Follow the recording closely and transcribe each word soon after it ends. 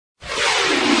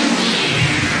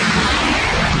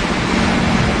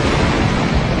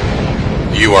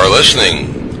You are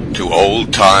listening to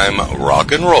Old Time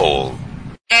Rock and Roll.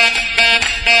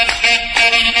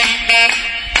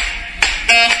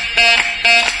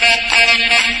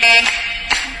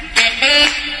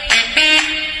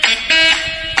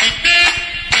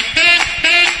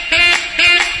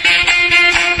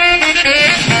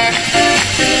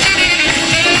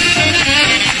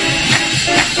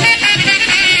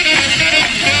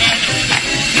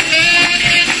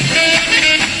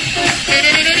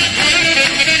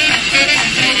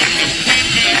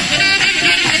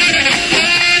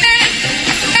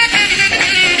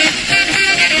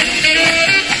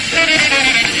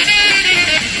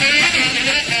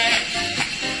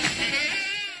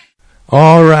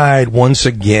 All right, once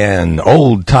again,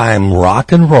 Old Time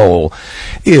Rock and Roll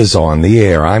is on the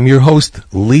air. I'm your host,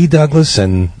 Lee Douglas,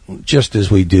 and just as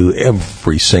we do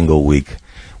every single week,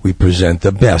 we present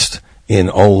the best in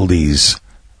oldies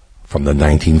from the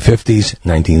 1950s,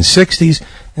 1960s,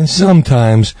 and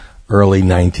sometimes early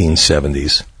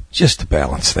 1970s, just to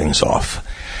balance things off.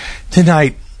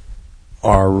 Tonight,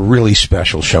 our really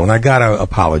special show, and I gotta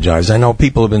apologize. I know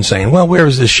people have been saying, well, where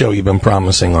is this show you've been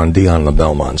promising on Dion and the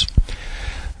Belmonts?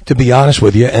 To be honest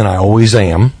with you, and I always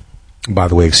am, by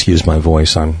the way, excuse my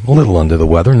voice, I'm a little under the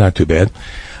weather, not too bad.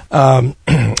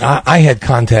 I had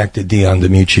contacted Dion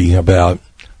DiMucci about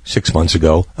 6 months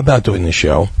ago about doing the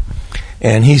show,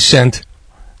 and he sent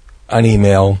an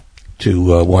email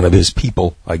to one of his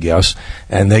people, I guess,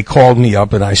 and they called me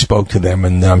up and I spoke to them,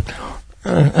 and I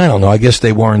don't know, I guess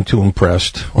they weren't too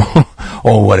impressed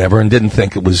or whatever, and didn't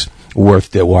think it was worth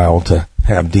their while to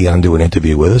have Dion do an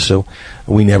interview with us, so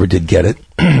we never did get it.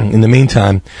 In the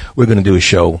meantime, we're going to do a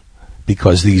show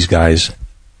because these guys,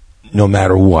 no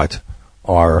matter what,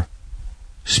 are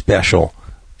special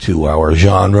to our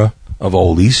genre of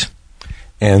oldies,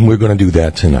 and we're going to do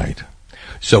that tonight.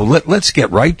 So let's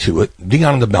get right to it.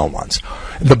 Dion and the Belmonts.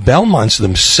 The Belmonts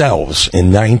themselves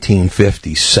in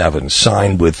 1957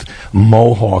 signed with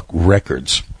Mohawk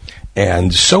Records,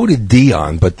 and so did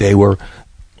Dion, but they were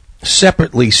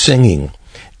separately singing,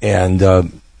 and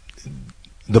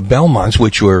the Belmonts,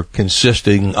 which were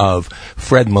consisting of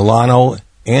Fred Milano,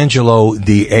 Angelo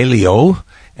Di Elio,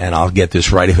 and I'll get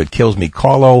this right if it kills me,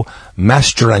 Carlo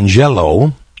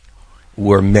Mastrangelo,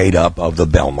 were made up of the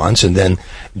Belmonts, and then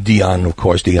Dion, of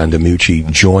course, Dion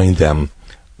DiMucci joined them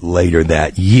later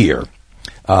that year.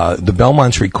 The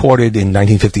Belmonts recorded in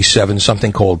 1957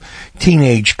 something called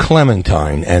Teenage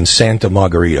Clementine and Santa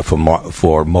Margarita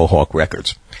for Mohawk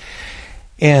Records.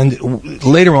 And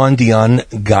later on, Dion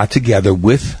got together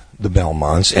with the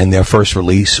Belmonts, and their first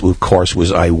release, of course,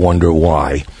 was I Wonder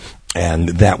Why. And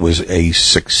that was a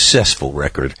successful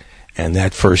record, and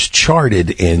that first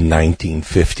charted in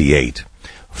 1958,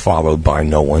 followed by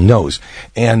No One Knows.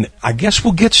 And I guess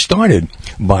we'll get started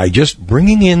by just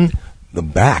bringing in the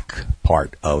back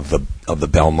part of the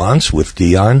Belmonts with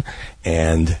Dion,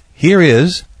 and here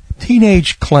is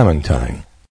Teenage Clementine.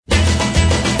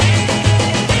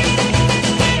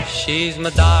 She's my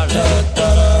darling,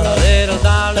 a little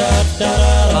darling,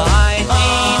 my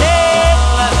teenage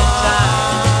Clementine.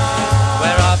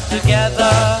 We're up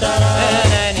together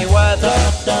in any weather,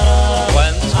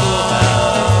 when the school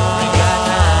bells ring at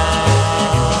night.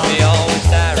 We always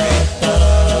tarry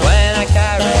when I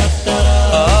carry a school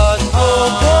book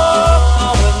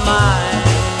home with mine.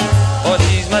 For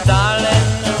she's my darling,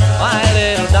 my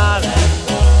little darling,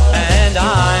 and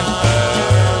I'm her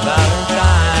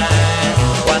Valentine.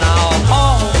 When our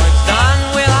homework's done,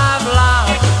 we'll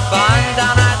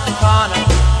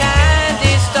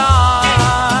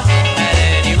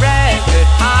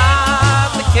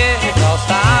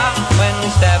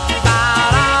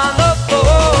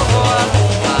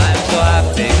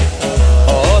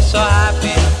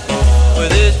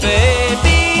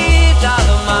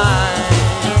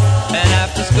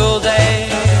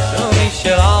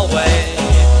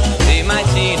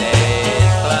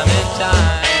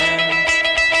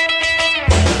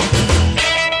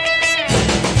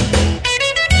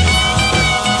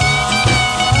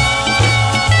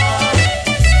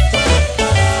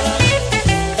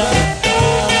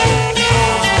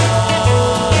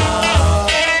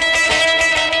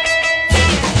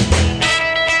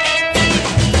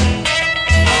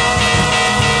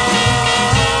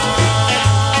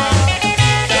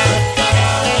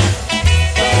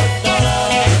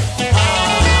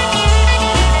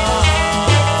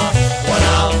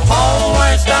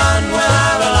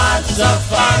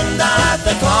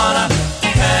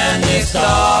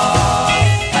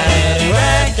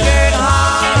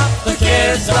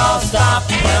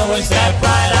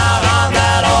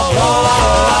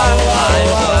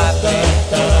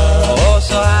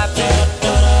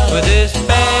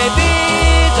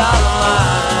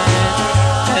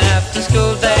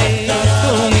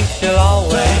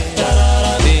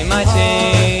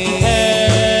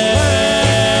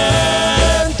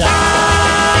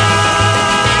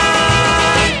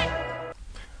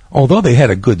although they had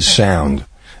a good sound,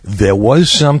 there was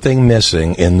something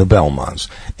missing in the Belmonts.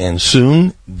 And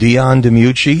soon, Dion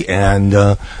DiMucci and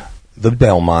the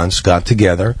Belmonts got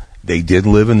together. They did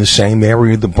live in the same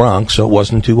area of the Bronx, so it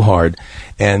wasn't too hard.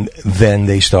 And then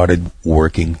they started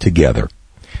working together.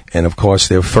 And, of course,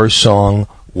 their first song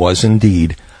was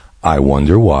indeed I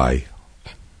Wonder Why.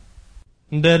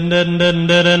 Love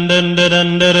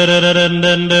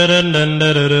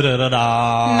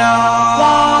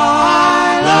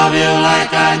you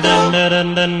like I do.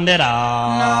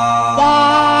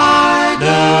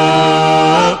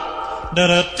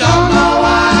 Don't know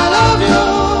why I love you.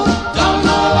 Don't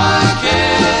know why I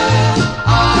care.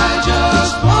 I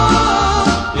just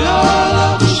want your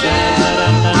love to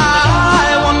share.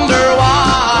 I wonder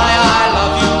why I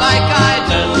love you like I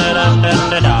do.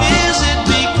 Is it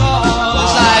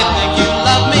because I think you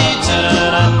love me too?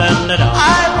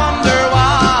 I wonder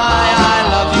why I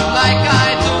love you like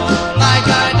I do, like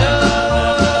I do.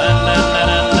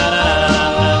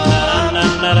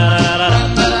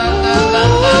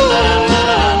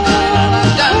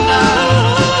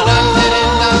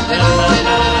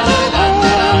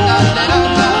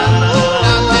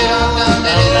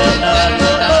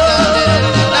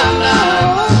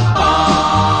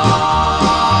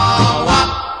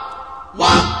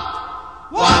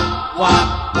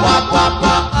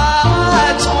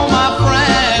 I told my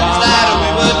friends that we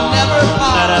would never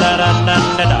part.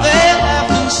 They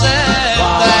laughed and said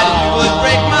that you would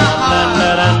break my heart.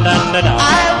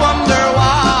 I wonder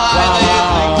why they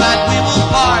think that we will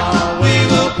part. We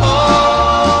will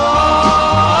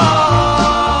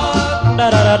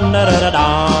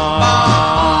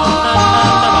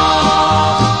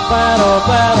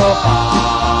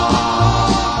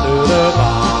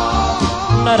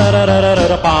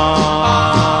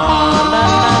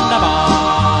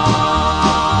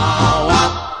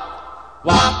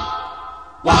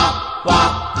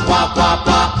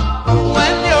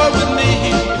When you're with me,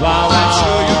 I'm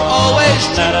sure you're always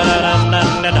true.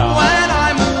 When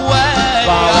I'm away,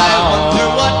 I wonder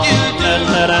what you do.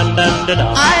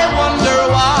 I wonder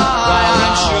why,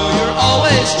 I'm sure you're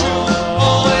always true,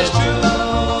 always true.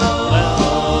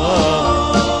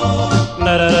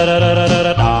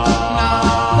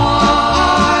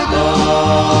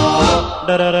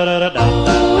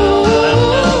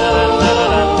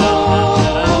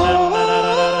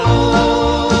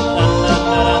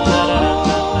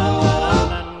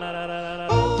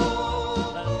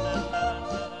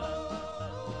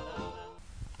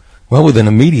 Well, with an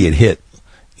immediate hit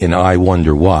in I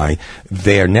Wonder Why,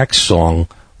 their next song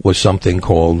was something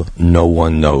called No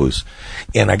One Knows.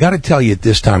 And I got to tell you at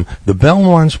this time, the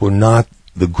Belmonts were not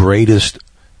the greatest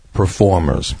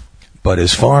performers, but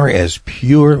as far as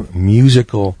pure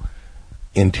musical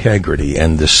integrity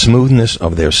and the smoothness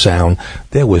of their sound,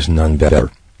 there was none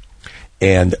better.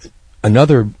 And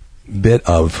another bit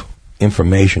of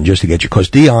information just to get you, because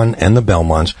Dion and the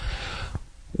Belmonts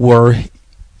were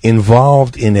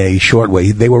involved in a short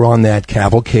way. They were on that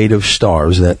cavalcade of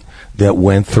stars that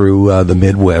went through the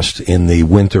Midwest in the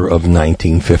winter of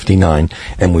 1959,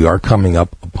 and we are coming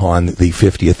up upon the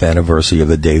 50th anniversary of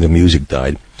the day the music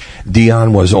died.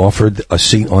 Dion was offered a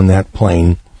seat on that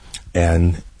plane,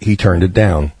 and he turned it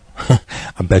down. I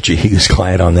bet you he was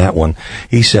glad on that one.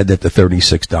 He said that the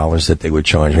 $36 that they were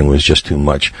charging was just too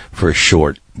much for a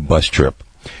short bus trip.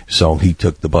 So he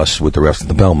took the bus with the rest of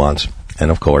the Belmonts,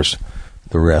 and of course,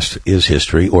 the rest is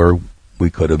history, or we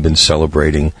could have been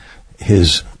celebrating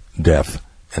his death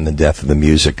and the death of the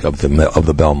music of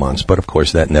the Belmonts. But of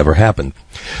course, that never happened.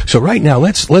 So right now,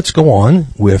 let's go on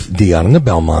with Dion and the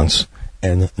Belmonts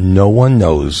and No One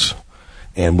Knows,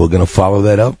 and we're going to follow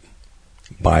that up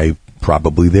by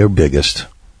probably their biggest,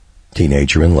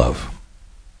 Teenager in Love.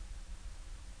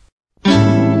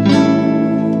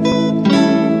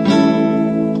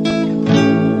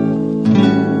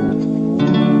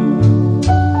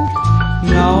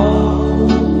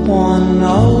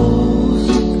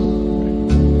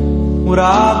 What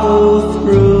I go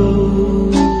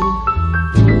through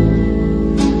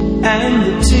and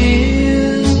the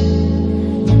tears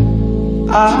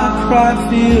I cry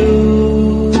for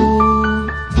you,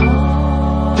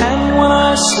 and when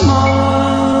I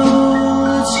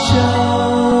smile it's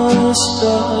just a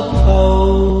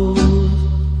pose.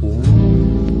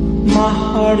 My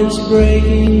heart is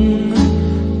breaking,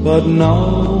 but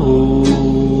no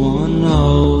one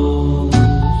knows.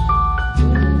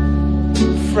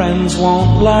 Friends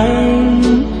won't learn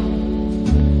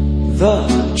the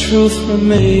truth from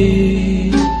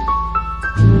me.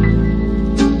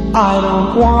 I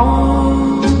don't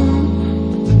want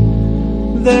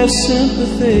their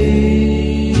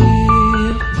sympathy.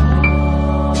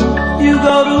 You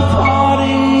go to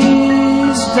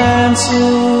parties,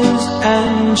 dances,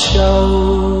 and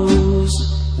shows.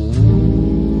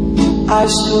 I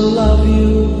still love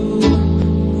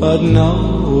you, but no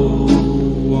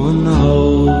one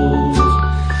knows.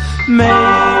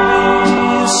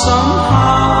 Maybe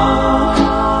somehow,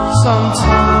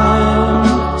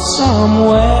 sometime,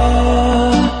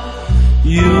 somewhere,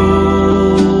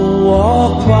 you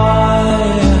walk by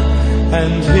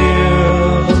and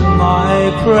hear my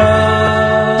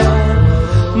prayer.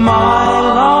 My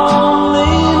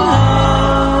loneliness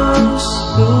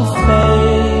will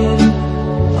fade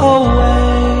away.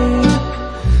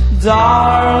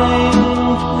 Darling,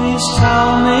 please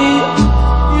tell me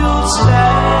you'll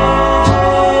stay.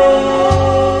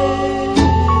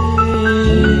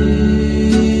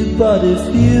 But if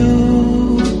you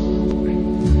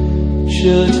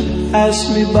should pass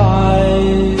me by,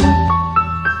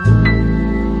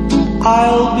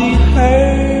 I'll be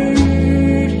hurt,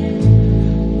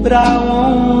 but I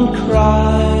won't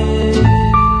cry.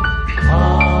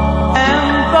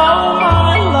 And though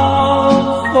my love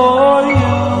for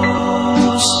you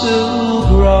still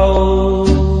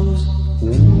grows,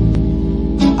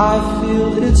 I feel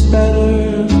it's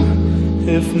better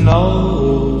if no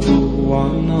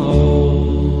one knows.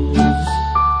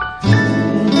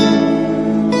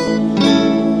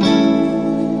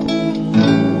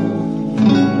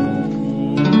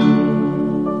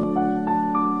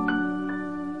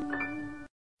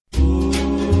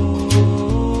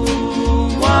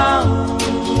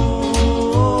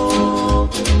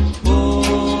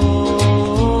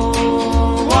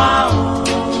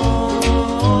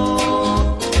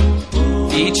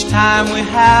 Time we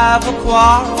have a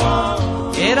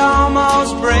quarrel, it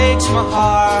almost breaks my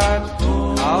heart,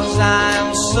 'cause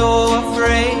I'm so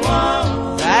afraid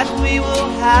that we will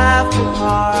have to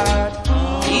part.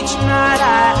 Each night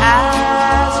I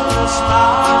ask the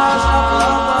stars up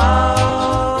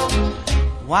above,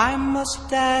 why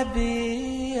must I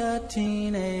be a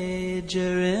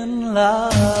teenager in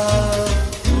love?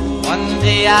 One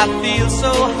day I feel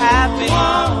so happy,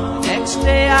 the next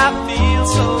day I feel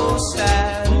so sad.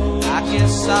 I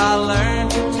guess I'll learn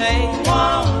to take the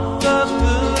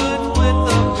good with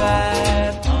the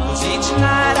bad, 'cause each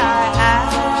night I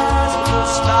ask the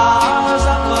stars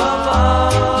up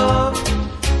above,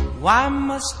 why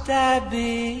must I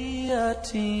be a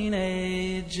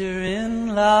teenager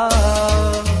in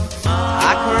love?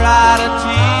 I cried a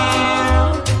tear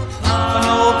for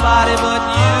nobody but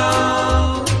you.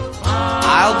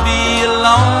 I'll be a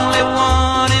lonely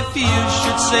one if you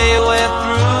should say we're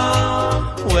through.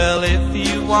 Well, if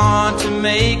you want to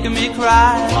make me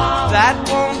cry, that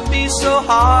won't be so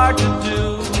hard to do.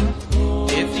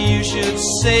 If you should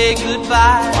say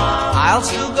goodbye, I'll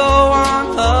still go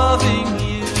on loving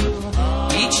you.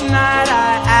 Each night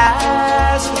I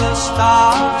ask the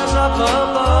stars up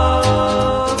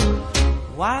above,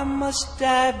 why must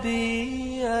I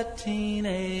be a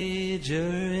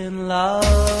teenager in love?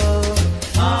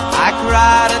 I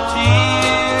cried a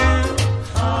tear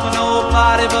for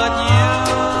nobody but you.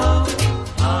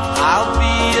 I'll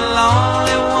be a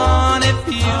lonely one if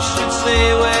you should say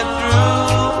we're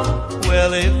through.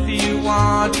 Well, if you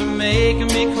want to make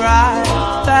me cry,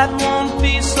 that won't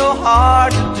be so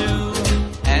hard to do.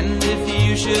 And if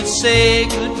you should say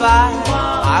goodbye,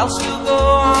 I'll still go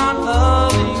on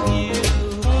loving you.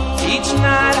 Each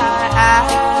night I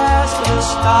ask the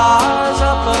stars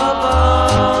up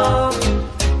above,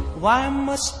 why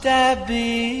must I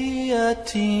be a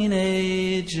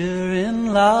teenager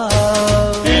in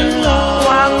love? In love.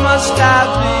 Why must I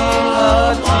be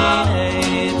a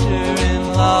teenager in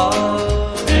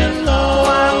love? In love.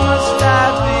 Why must I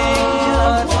be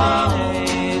a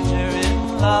teenager in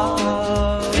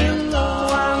love? In love.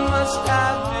 Why must I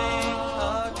be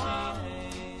a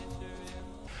teenager in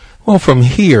love? Well, from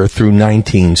here through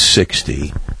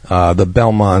 1960, the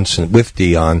Belmonts with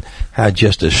Dion had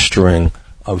just a string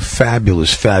of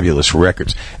fabulous, fabulous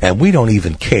records, and we don't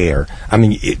even care. I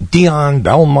mean, Dion,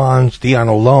 Belmonts, Dion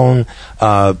alone,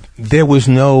 there was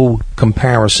no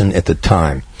comparison at the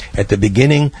time. At the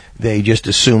beginning, they just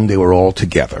assumed they were all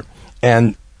together.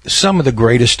 And some of the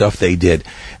greatest stuff they did.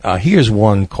 Here's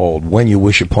one called When You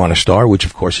Wish Upon a Star, which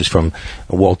of course is from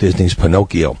Walt Disney's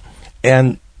Pinocchio.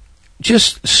 And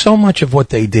just so much of what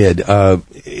they did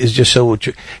is just so...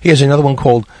 Here's another one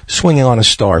called Swinging on a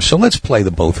Star. So let's play the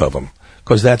both of them,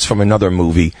 because that's from another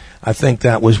movie. I think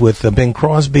that was with Bing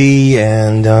Crosby,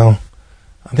 and I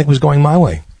think it was Going My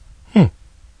Way.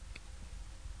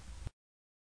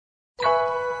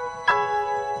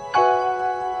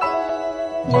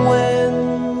 When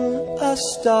a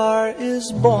star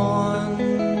is born,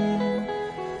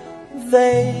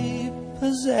 they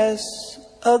possess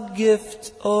a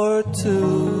gift or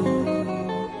two.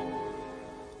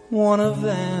 One of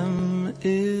them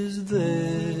is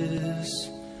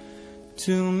this: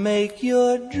 to make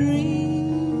your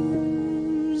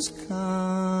dreams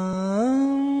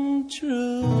come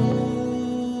true.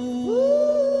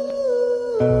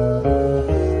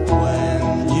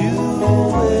 When you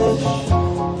wish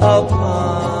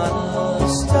upon a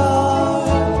star,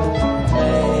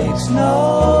 makes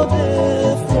no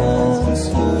difference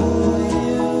who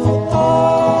you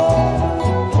are.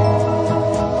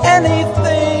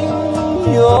 Anything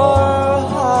your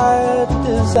heart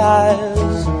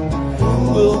desires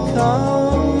will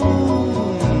come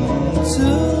to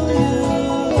you.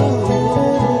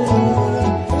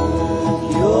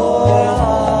 Your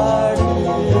heart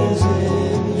is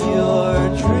in your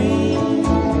dream.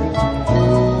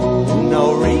 No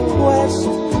request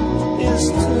is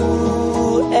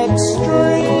too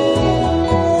extreme.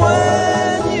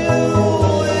 When you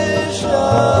wish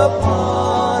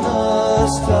upon a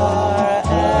star,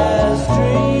 as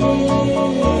dreamers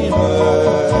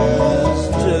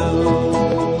do,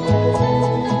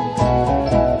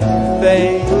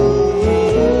 fate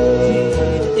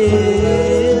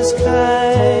is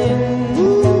kind.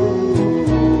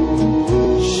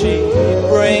 She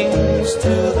brings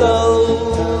to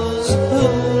those who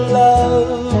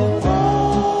love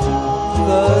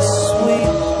the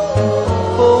sweet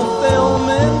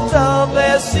fulfillment of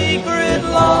their secret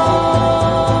longing.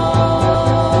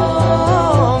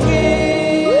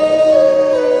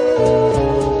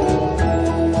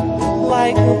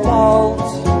 Like a bolt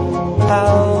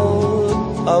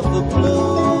out of the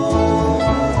blue,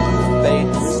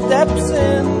 fate steps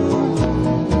in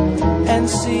and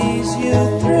sees you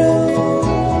through.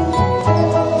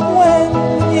 When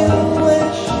you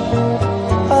wish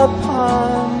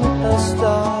upon a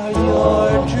star, your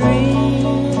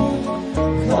dream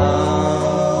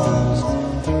comes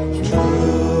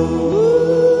true.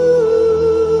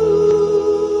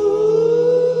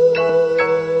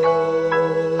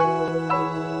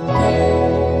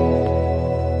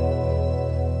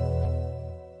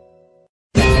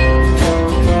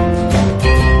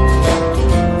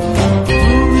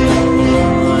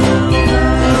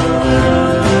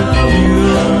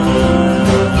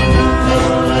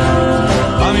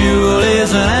 A mule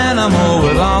is an animal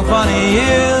with long funny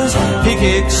ears. He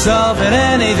kicks up at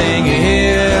anything he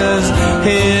hears.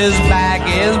 His back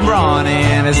is brawny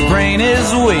and his brain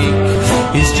is weak.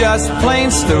 He's just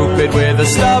plain stupid with a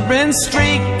stubborn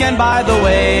streak. And by the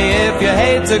way, if you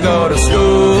hate to go to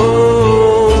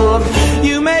school,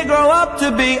 you may grow up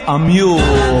to be a mule.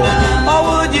 Or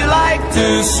would you like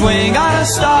to swing on a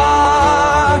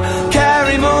star,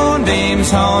 carry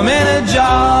moonbeams home in a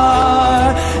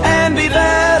jar, and be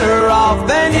better off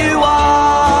than you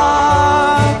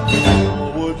are?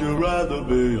 Or would you rather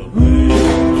be a pig?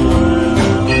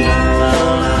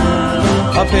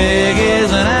 A pig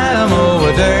is an animal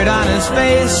with dirt on his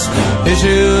face. His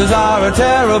shoes are a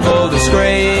terrible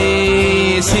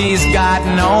disgrace. He's got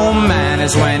no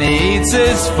manners when he eats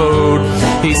his food.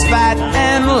 He's fat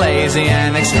and lazy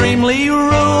and extremely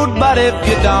rude. But if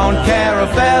you don't care a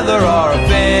feather or a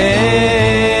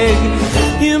fig,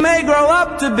 you may grow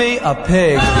up to be a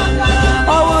pig.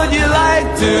 Or would you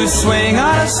like to swing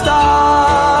on a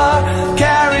star,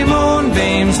 carry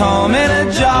moonbeams home in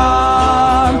a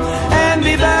jar, and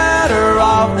be better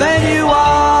off than you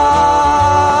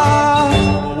are?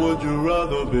 Or would you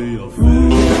rather be a fish?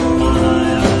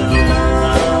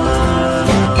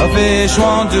 A fish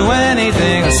won't do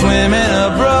anything or swim in a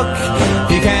brook.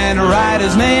 He can't write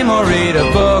his name or read a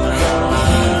book.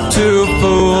 To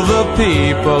fool the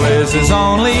people is his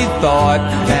only thought.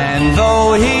 And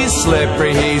though he's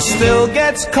slippery, he still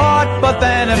gets caught. But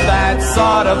then if that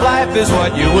sort of life is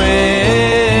what you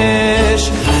wish,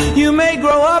 you may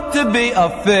grow up to be a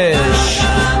fish.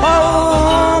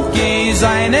 Oh, monkeys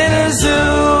ain't in a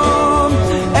zoo.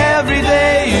 Every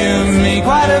day you meet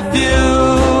quite a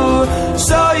few.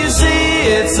 So you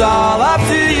see, it's all up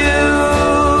to you.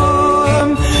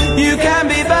 You can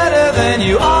be better than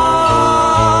you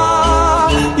are.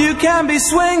 You can be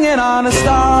swinging on a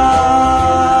star.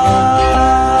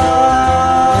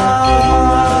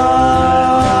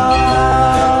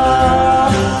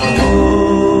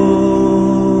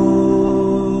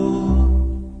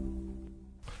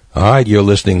 All right, you're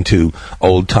listening to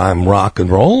Old Time Rock and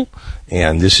Roll,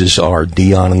 and this is our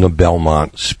Dion and the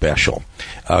Belmont special.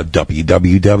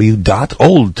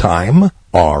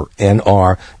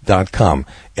 www.oldtimernr.com.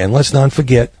 And let's not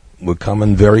forget, we're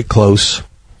coming very close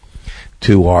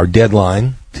to our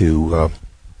deadline to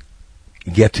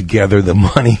get together the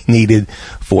money needed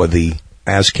for the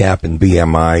ASCAP and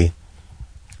BMI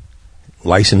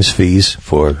license fees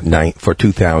for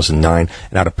 2009,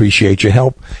 and I'd appreciate your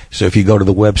help. So if you go to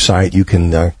the website, you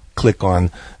can click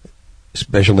on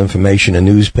special information, a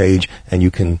news page, and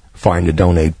you can find a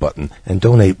donate button and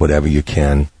donate whatever you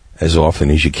can as often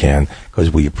as you can,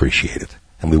 because we appreciate it.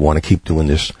 And we want to keep doing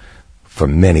this for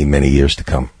many, many years to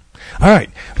come. All right,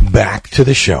 back to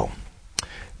the show.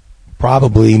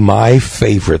 Probably my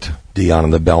favorite Dion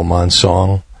and the Belmonts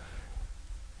song.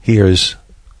 Here's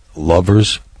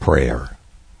Lover's Prayer.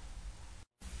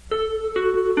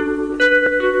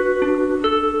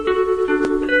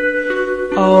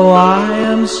 Oh, I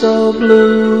am so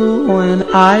blue when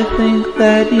I think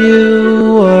that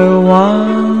you were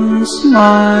once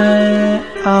my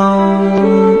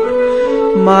own.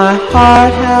 My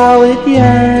heart, how it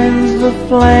yearns, the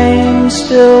flame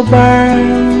still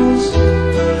burns,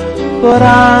 but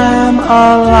I'm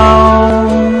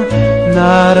alone.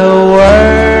 Not a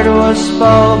word was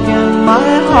spoken,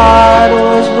 my heart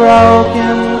was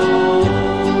broken,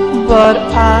 but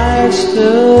I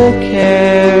still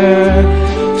care.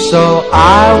 So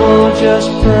I will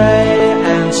just pray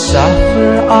and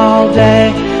suffer all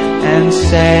day and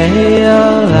say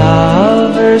a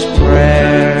lover's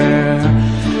prayer.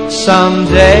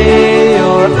 Someday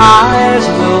your eyes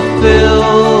will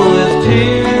fill with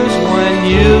tears when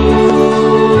you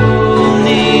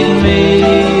need me.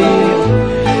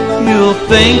 You'll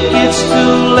think it's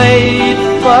too late,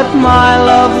 but my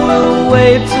love will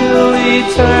wait till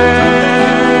eternity.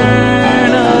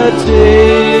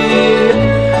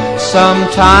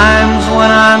 Sometimes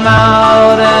when I'm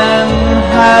out and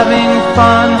having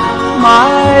fun,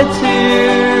 my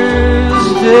tears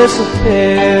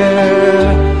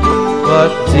disappear.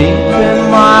 But deep in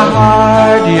my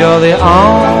heart, you're the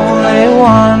only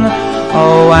one.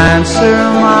 Oh, answer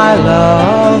my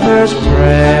lover's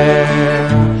prayer.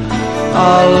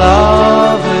 A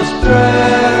lover's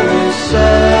prayer is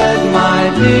said, my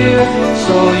dear,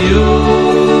 so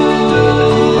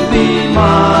you'll be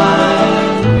mine.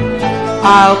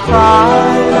 I'll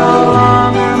cry no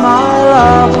longer, my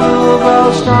love will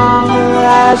grow stronger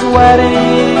as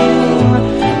wedding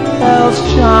bells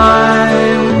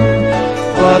chime.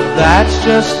 But that's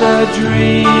just a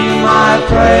dream, I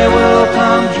pray will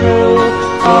come true,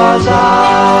 'cause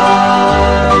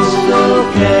I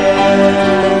still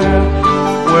care.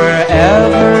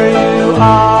 Wherever you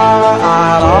are,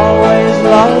 I'll always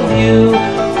love you.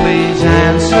 Please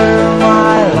answer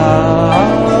my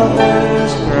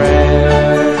lover's prayer.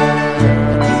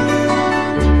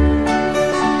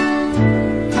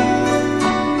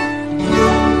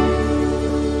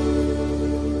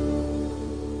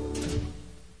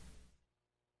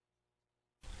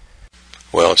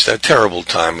 Well, it's that terrible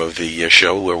time of the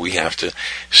show where we have to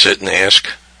sit and ask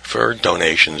for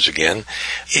donations again.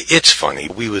 It's funny.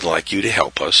 We would like you to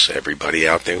help us, everybody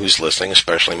out there who's listening,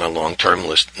 especially my long-time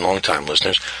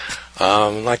listeners.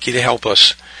 I'd like you to help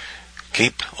us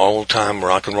keep old-time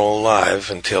rock and roll alive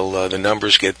until the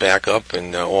numbers get back up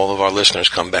and all of our listeners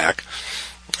come back.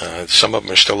 Some of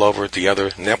them are still over at the other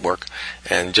network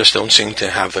and just don't seem to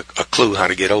have a clue how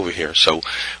to get over here. So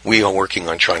we are working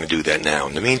on trying to do that now.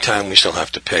 In the meantime, we still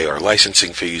have to pay our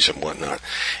licensing fees and whatnot,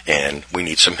 and we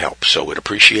need some help. So we'd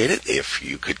appreciate it if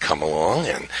you could come along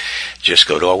and just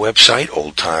go to our website,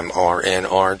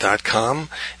 oldtimernr.com,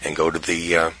 and go to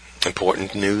the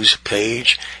important news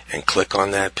page and click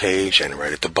on that page, and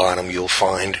right at the bottom you'll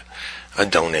find a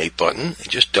donate button.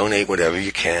 Just donate whatever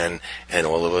you can, and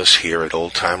all of us here at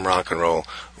Old Time Rock and Roll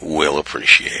will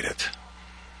appreciate it.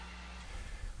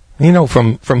 You know,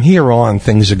 from here on,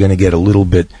 things are going to get a little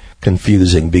bit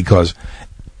confusing, because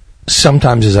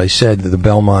sometimes, as I said, the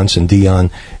Belmonts and Dion,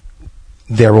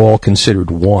 they're all considered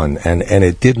one, and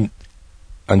it didn't,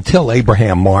 until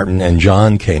Abraham Martin and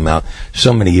John came out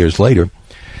so many years later,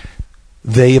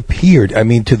 they appeared, I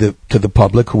mean, to the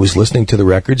public who was listening to the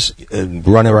records,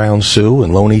 Run Around Sue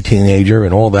and Lonely Teenager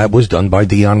and all that was done by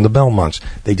Dion and the Belmonts.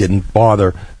 They didn't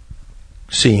bother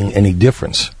seeing any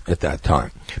difference at that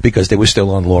time, because they were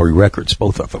still on Laurie Records,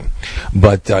 both of them.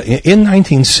 But in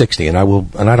 1960, and I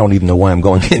don't even know why I'm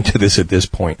going into this at this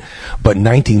point, but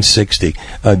 1960,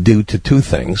 due to two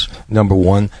things. Number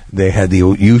one, they had the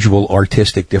usual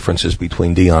artistic differences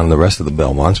between Dion and the rest of the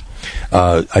Belmonts.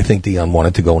 I think Dion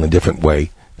wanted to go in a different way.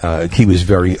 He was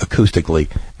very acoustically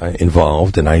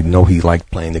involved, and I know he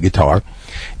liked playing the guitar.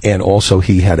 And also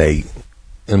he had an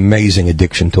amazing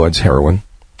addiction towards heroin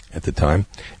at the time.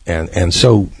 And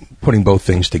so putting both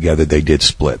things together, they did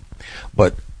split.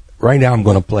 But right now I'm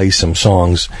going to play some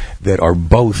songs that are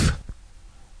both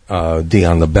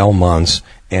Dion the Belmonts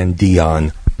and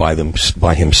Dion by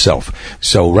himself.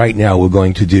 So right now we're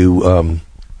going to do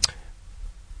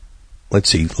let's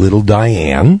see, Little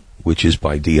Diane, which is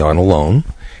by Dion alone,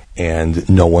 and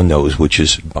No One Knows, which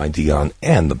is by Dion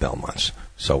and the Belmonts.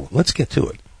 So let's get to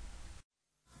it.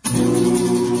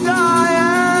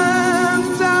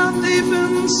 Diane, down deep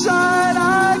inside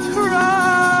I cried.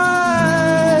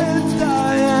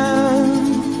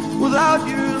 Diane, without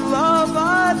your love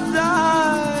I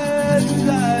died.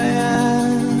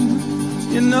 Diane,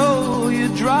 you know you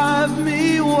drive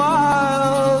me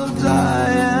wild.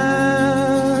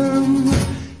 Diane,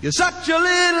 you're such a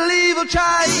little evil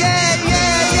child. Yeah,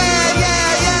 yeah, yeah,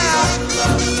 yeah, yeah.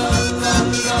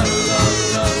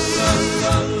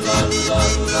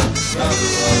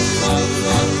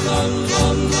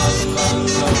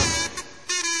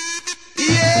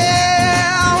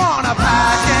 Yeah, I wanna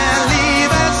pack and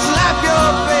leave and slap your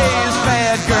face.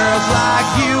 Bad girls like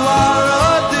you are a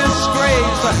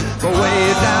disgrace. But way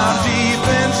down deep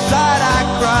inside I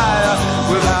cry.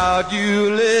 Without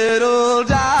you, little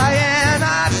Diane,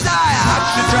 I'd die. I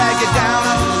should drag you down,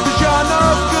 'cause you're no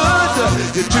good.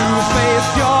 You're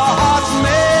two-faced, your heart's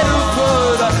made of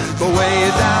wood. But way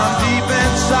down deep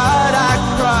inside I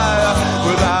cry.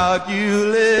 Without you,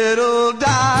 little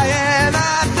Diane,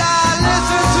 I'd die.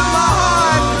 Listen to my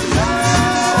heart.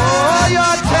 Oh,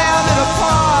 you're tearing it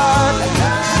apart.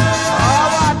 Oh,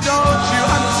 why don't you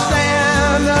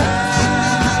understand?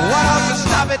 Why don't you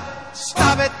stop it,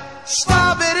 stop it,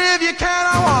 stop it if you can.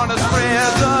 I want to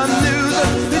spread the news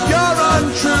that you're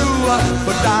untrue.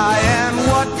 But Diane,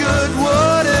 what good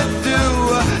would it do?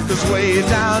 'Cause way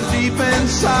down deep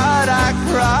inside I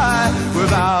cry.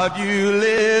 Without you,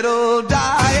 little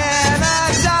Diane, I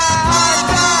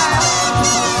die.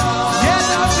 Yeah,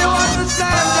 don't you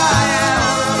understand, Diane?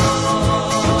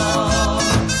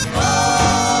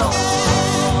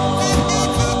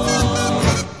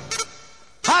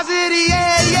 I said,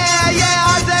 yeah, yeah,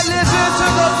 yeah. I said, listen to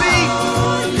the beat.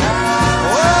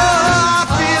 Oh, I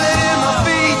feel it in my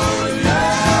feet. Oh,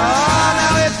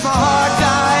 now it's my heart,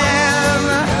 Diane.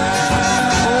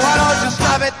 Why don't you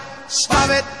stop it, stop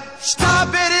it, stop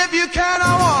it if you can. I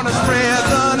want to spread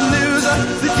the news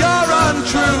that you're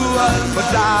untrue. But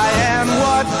Diane,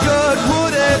 what good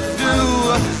would it do?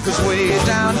 'Cause way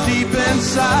down deep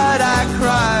inside I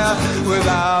cry.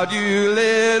 Without you,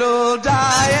 little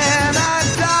Diane, I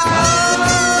die.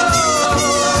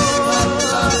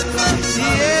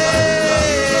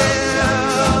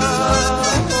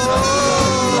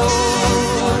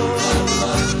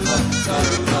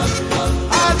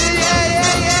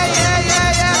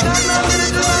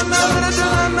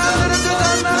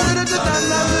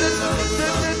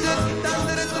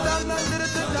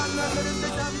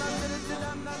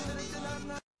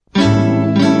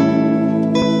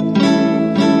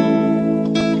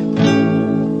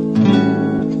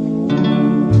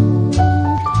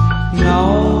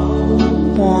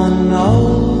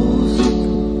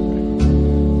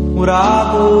 What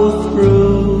I go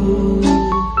through,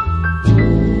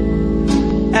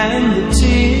 and the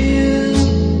tears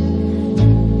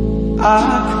I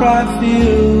cry for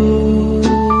you,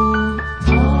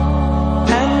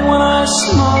 and when I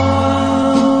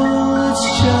smile it's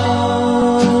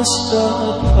just a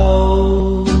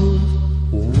pose.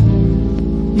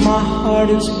 My heart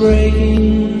is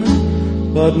breaking,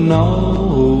 but no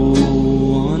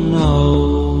one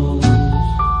knows.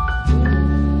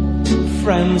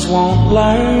 Friends won't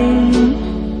learn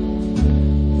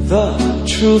the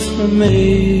truth from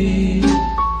me.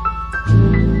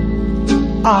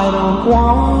 I don't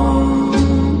want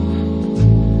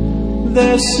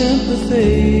their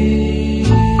sympathy.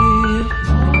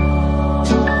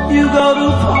 You go to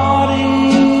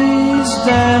parties,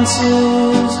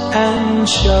 dances, and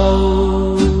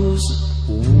shows.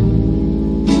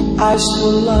 I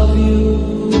still love you,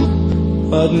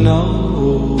 but no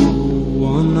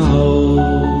one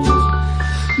knows.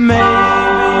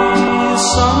 Maybe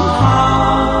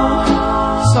somehow,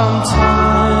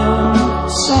 sometime,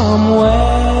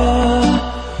 somewhere,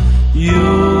 you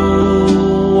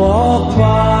walk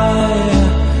by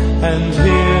and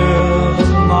hear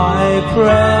my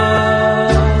prayer.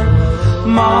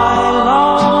 My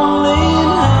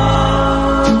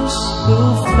loneliness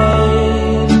will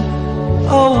fade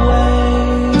away.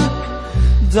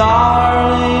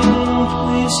 Darling,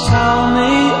 please tell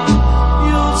me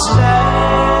you'll stay.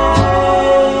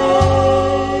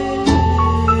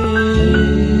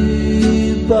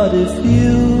 But if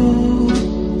you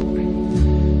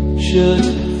should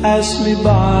pass me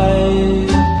by,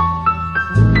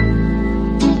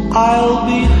 I'll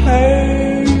be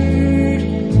hurt,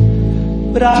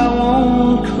 but I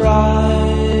won't cry.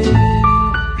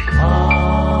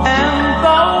 And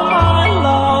though my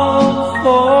love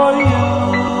for you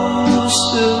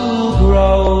still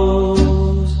grows,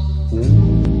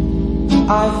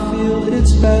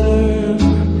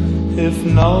 if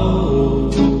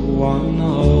no one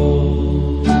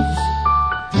knows.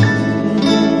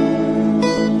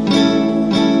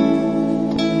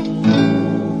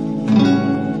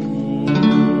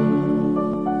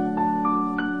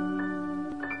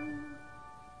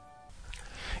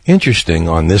 Interesting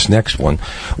on this next one,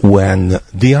 when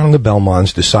Dion and the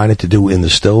Belmonts decided to do In the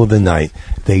Still of the Night,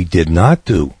 they did not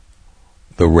do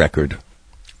the record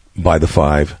by the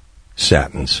Five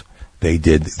Satins. They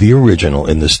did the original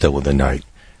In the Still of the Night.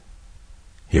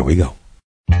 Here we go.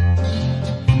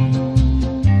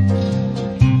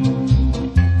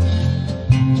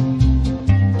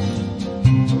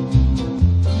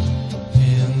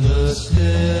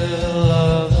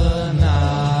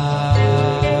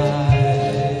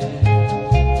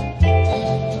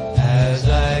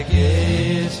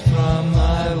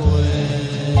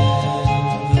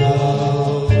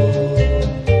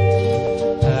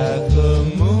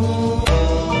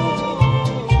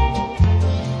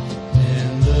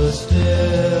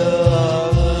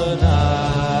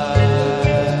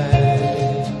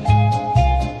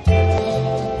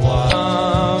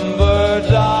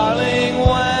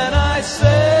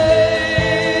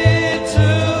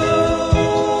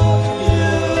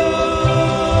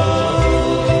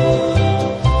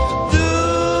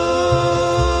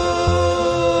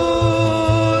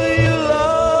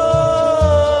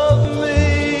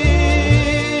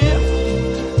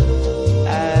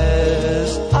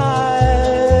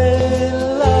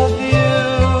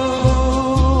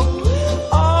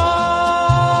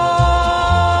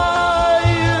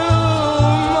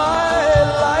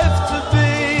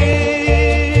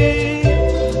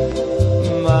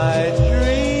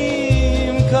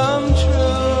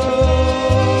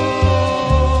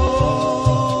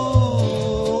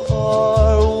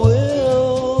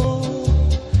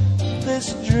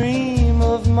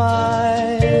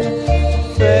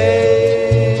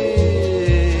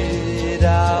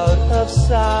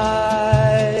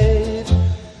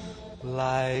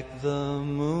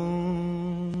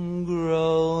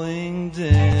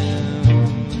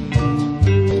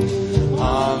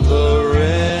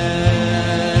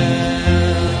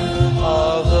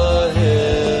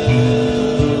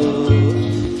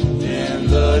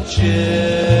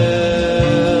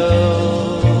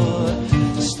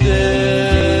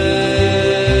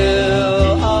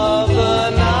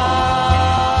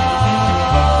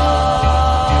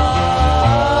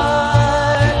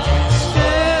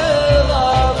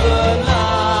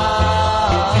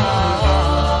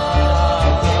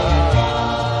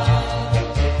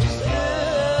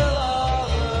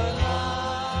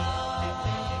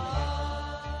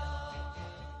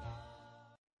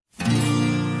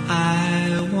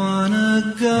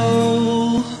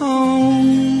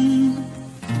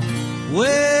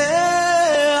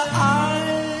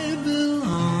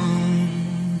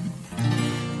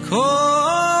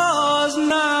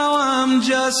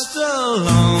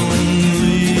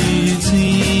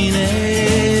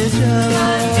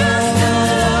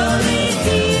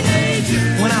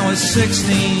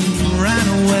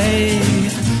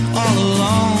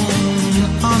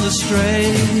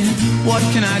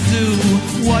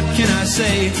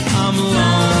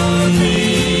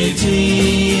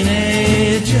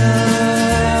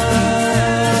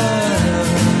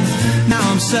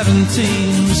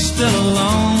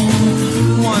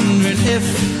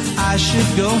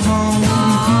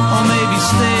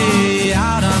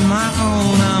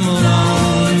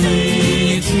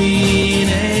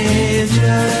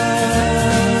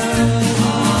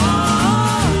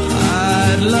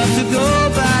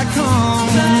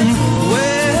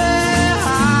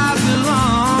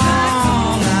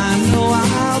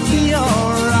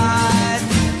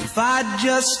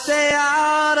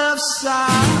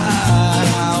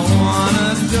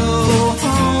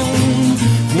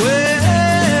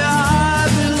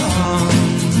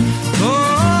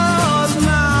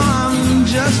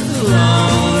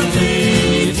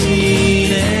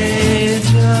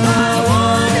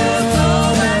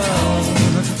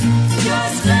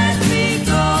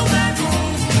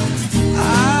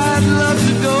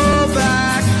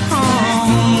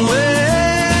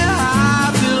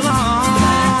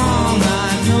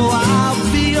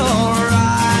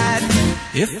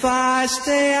 If I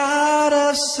stay out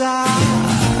of sight,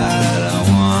 I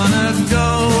wanna go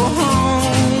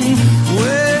home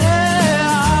where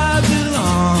I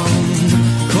belong.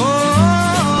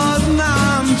 'Cause now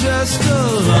I'm just a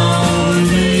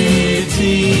lonely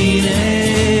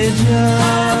teenager.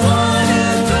 I wanna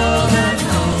go back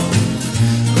home.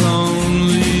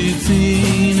 Lonely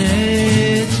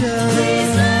teenager.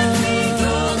 Please let me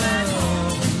go back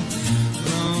home.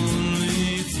 Lonely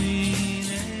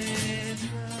teenager.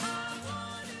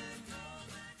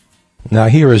 Now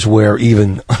here is where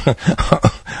even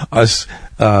us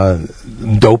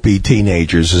dopey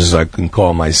teenagers, as I can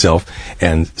call myself,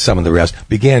 and some of the rest,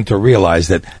 began to realize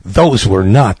that those were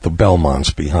not the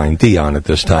Belmonts behind Dion at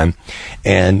this time,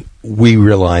 and we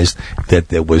realized that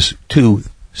there was two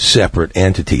separate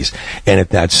entities. And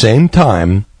at that same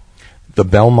time, the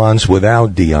Belmonts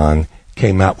without Dion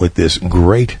came out with this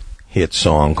great hit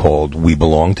song called We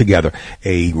Belong Together,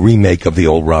 a remake of the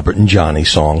old Robert and Johnny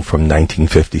song from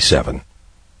 1957.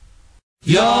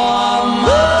 You're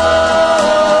mine,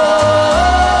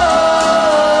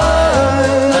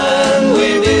 and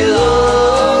we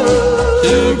belong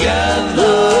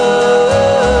together.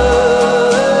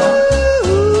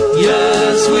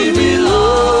 Yes, we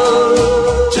belong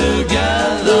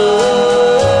together.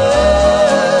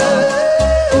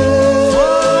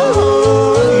 For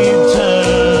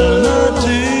eternity,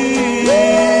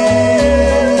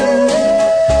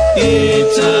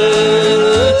 eternity.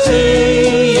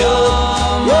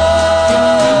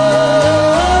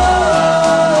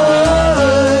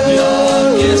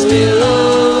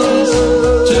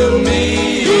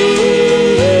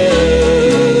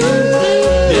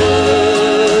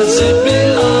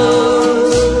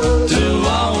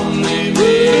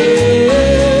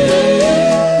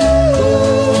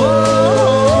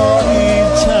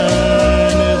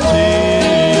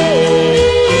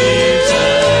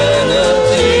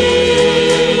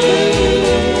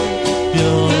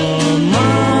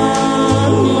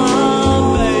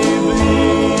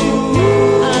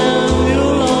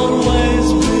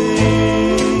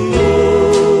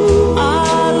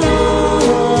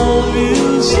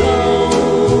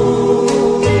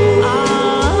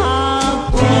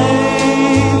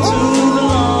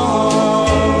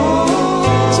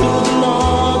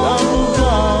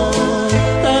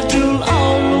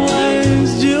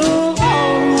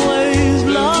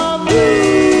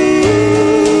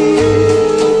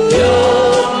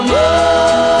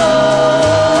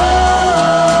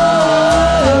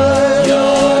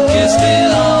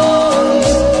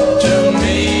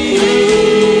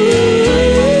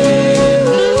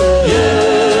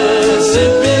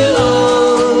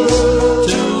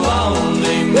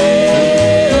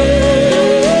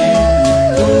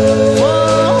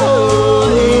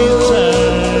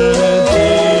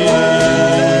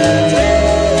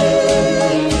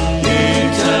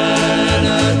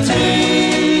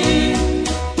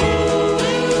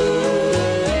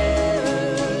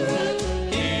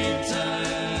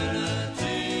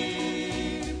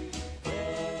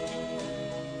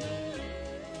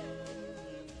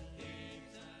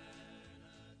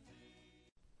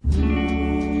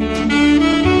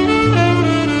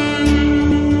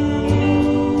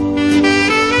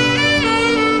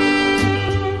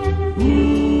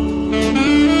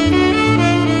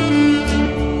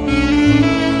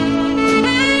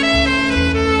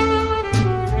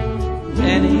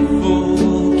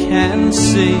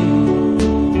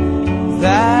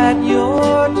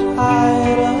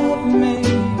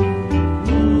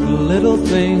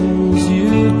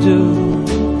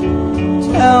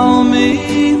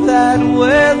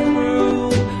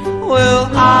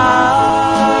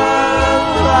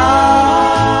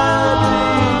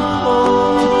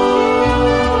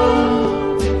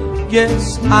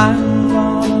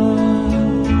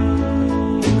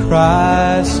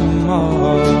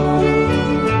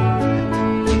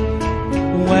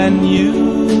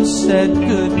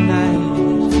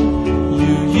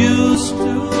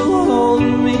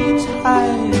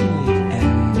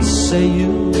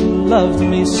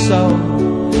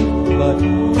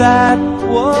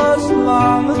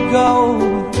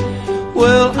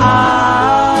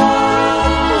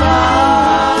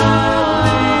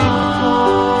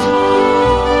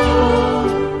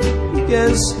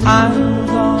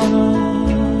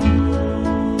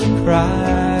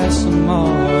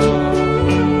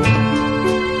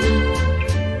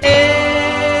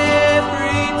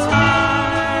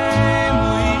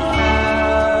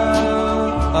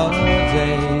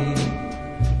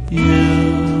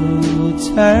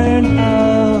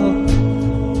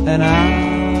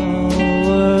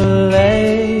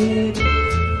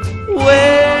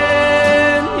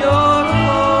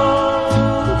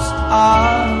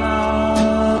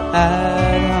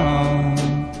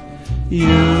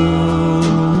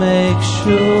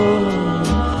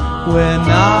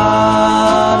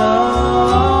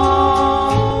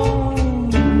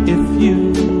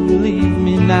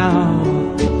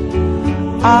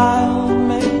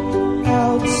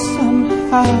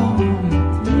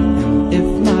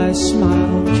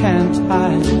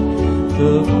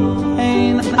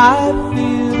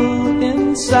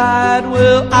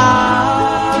 Will I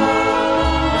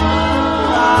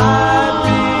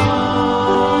be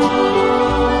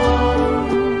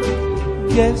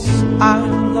guess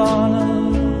I'm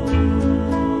gonna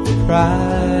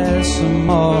cry some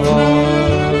more.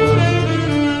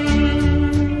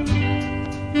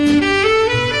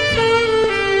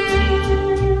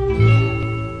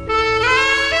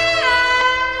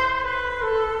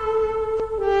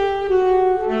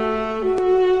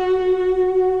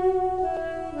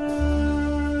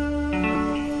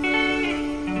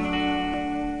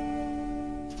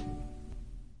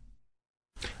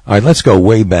 All right, let's go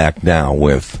way back now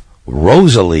with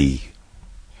Rosalie.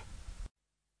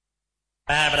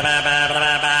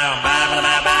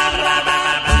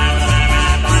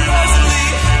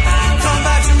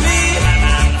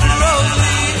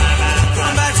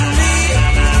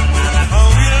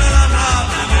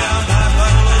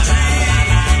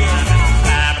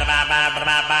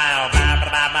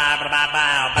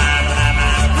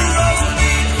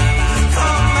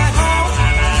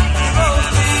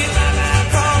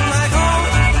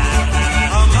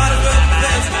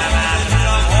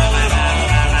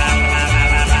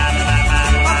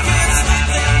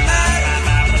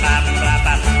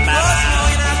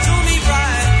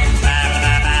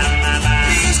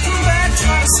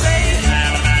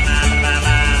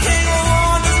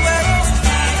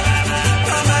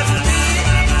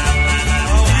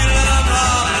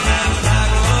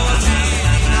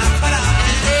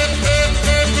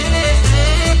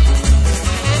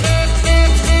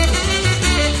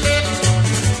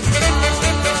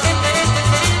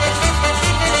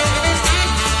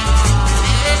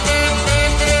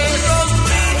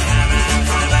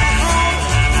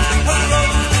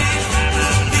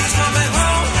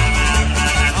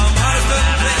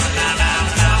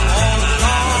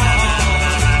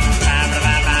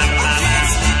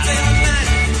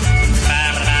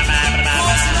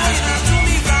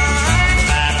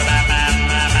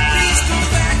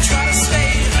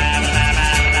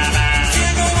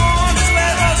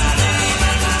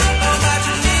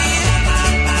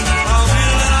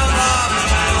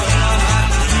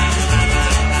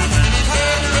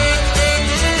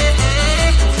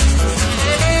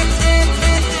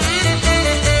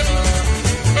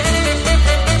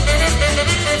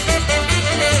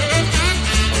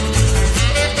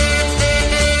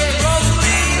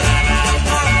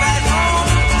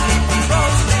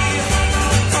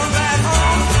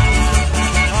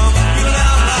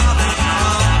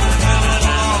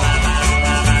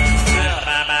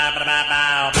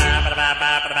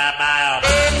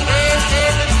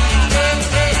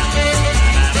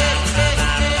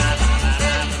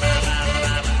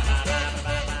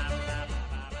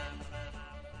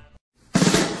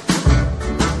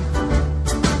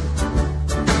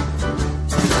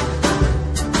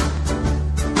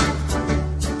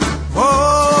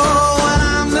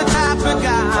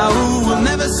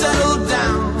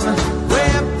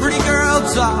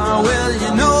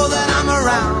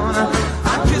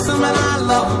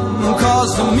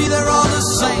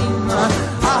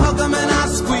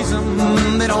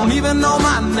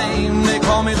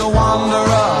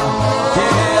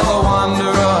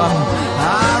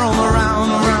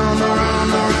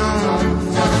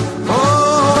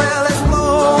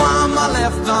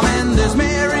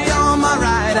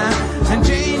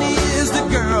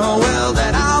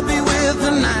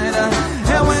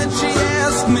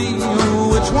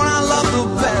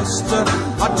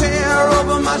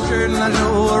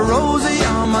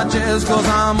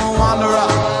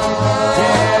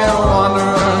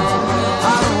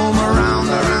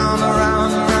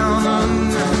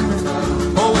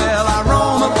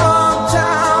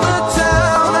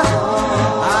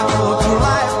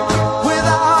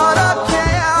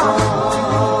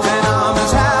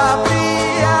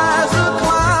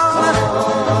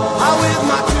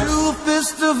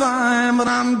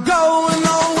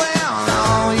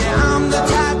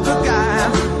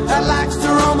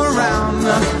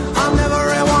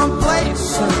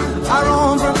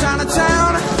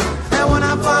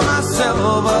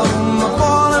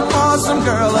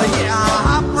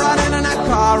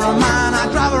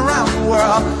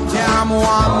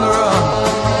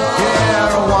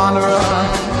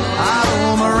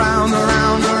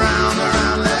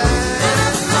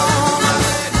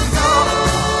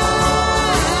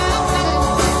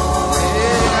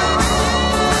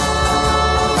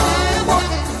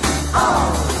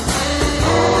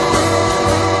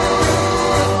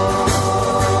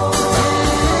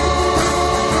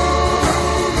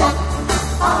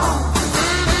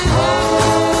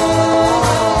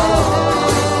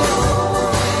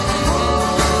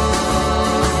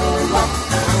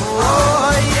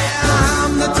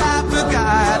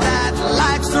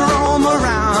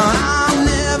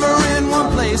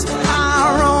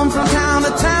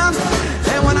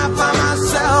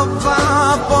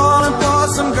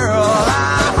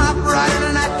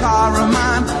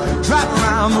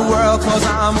 'cause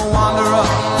I'm a wanderer,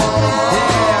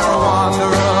 yeah, a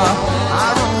wanderer. I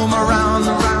roam around,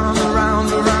 around,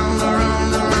 around, around,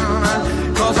 around,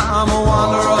 around, 'cause I'm a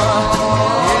wanderer,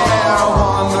 yeah, a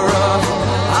wanderer.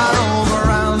 I roam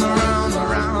around, around,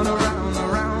 around, around,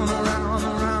 around, around,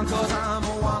 around, 'cause I'm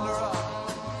a wanderer.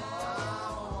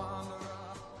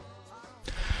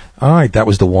 All right, that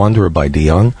was The Wanderer by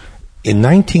Dion. In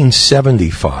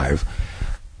 1975,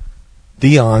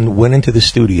 Dion went into the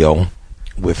studio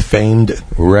with famed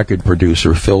record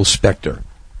producer Phil Spector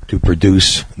to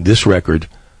produce this record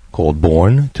called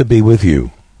Born to Be With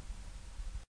You.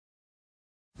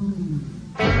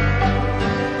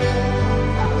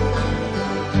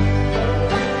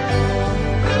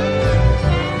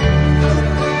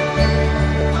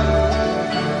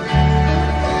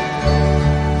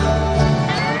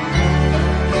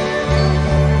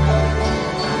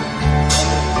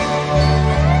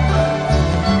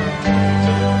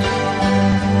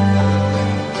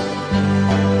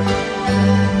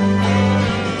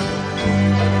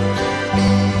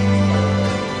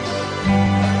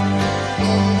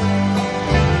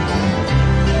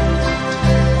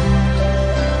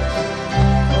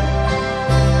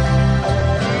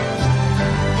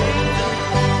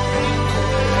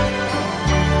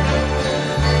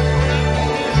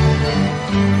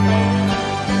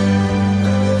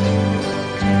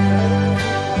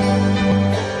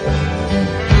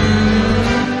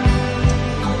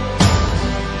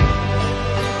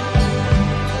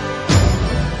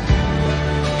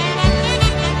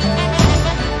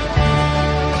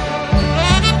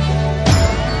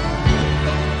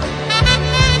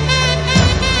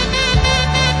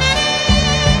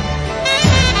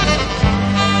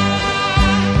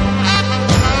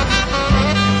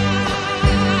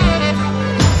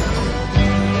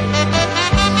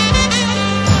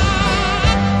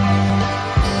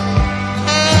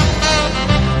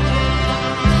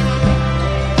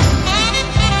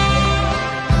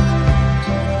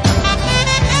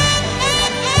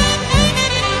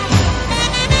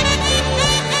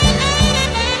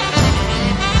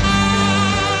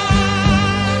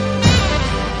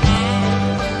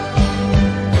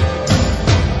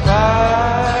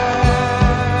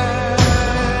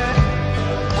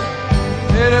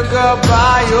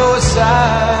 By your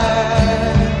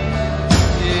side,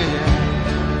 yeah.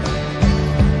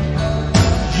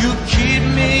 You keep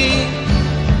me,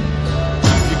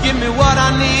 you give me what I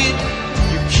need,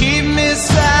 you keep me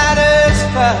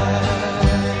satisfied.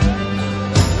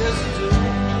 Yes, you do.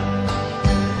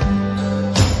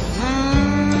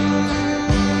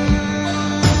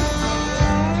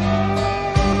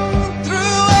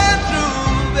 Through and through,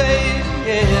 baby,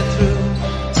 yeah, through.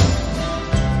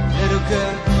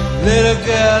 Little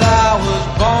girl, I was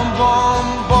born, born,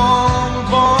 born,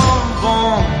 born,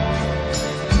 born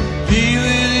to be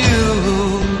with you.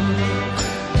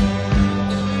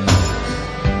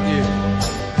 Yeah.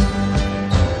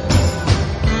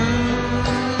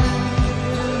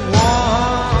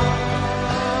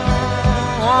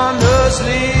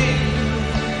 Wondrously,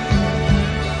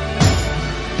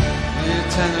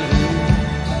 eternally.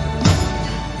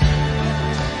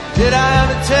 Did I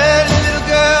ever tell you, little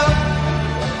girl?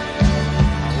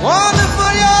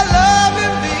 Wonderful your love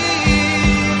can be,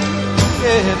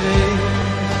 yeah, baby.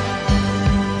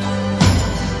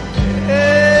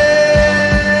 Yeah,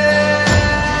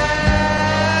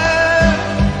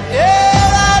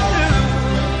 yeah, I knew,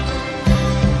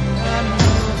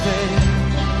 baby.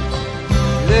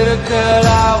 Little girl,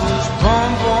 I was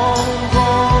born, born,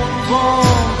 born,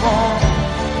 born, born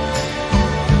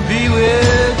to be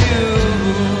with you.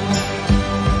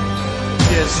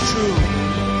 Yes, true.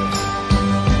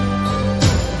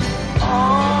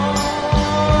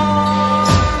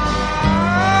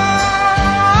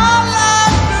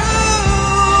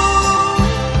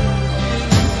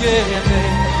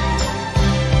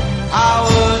 I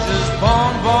was just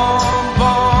born, born,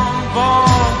 born,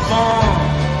 born, born.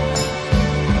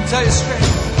 I'll tell you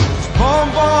straight, just born,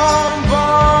 born,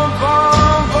 born,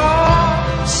 born,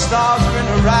 born. Stars are in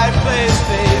the right place,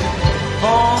 baby.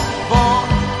 Born, born,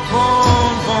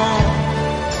 born, born.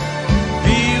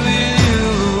 Be with you.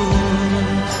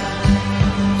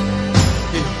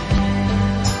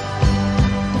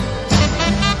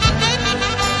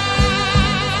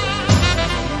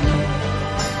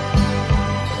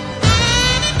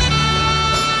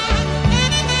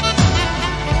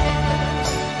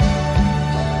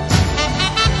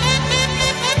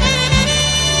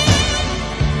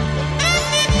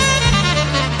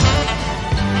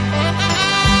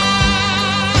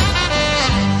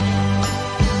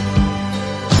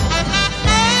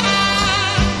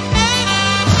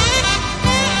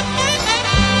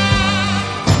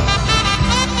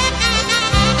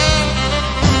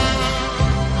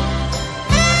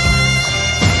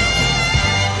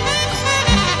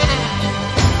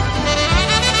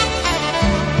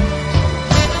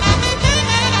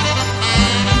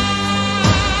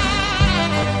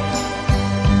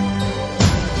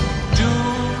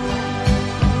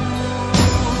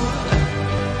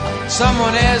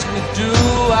 someone asks me, do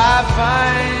I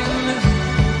find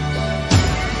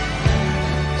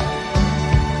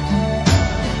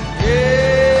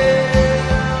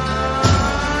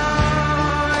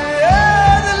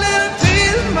the little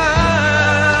tears of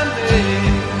mine,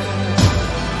 babe.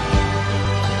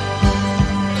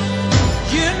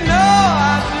 You know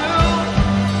I do.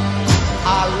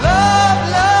 I love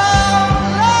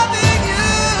loving you,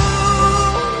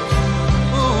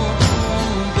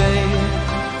 babe.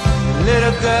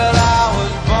 Little girl, I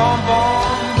was born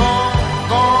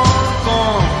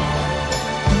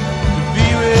to be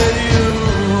with you.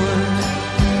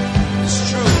 It's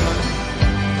true.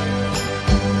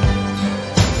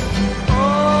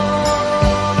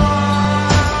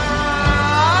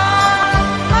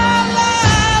 My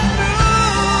life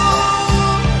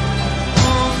through,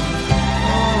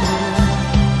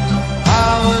 I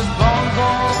was born.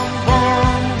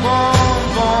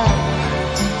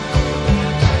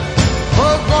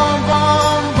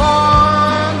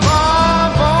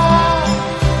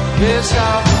 Yes, I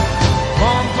was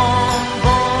born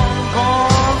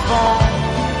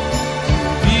to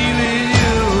be with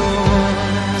you.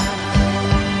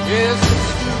 Yes,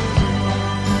 it's true.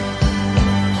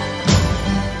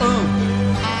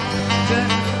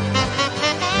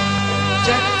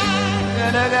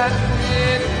 And I got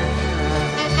it.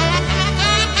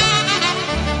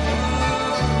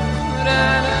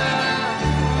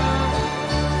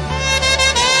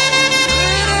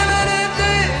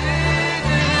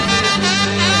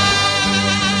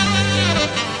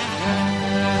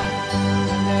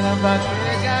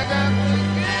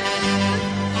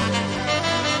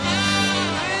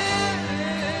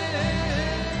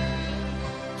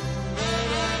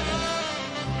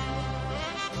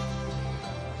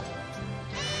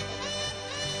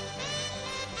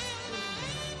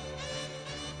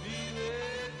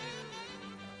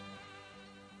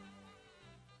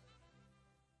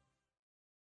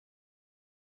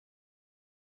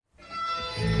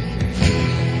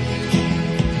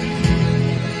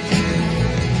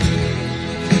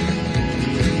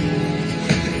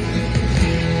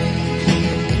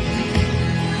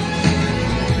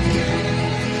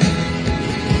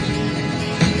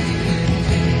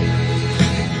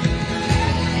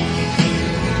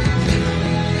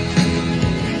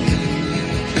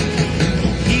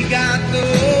 He got the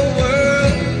whole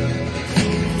world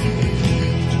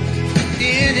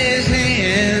in his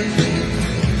hand.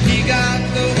 He got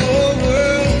the whole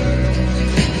world,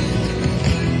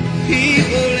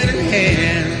 people in his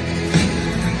hand.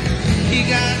 He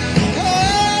got the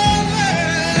whole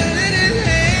world in his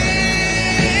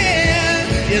hand.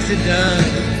 Yes, it does.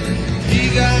 He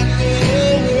got the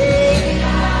whole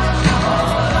world.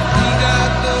 He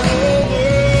got the whole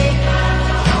world.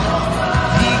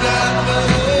 He got the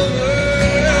whole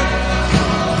world.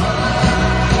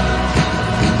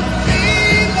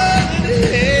 People in his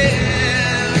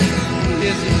hand.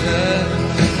 Yes, it does.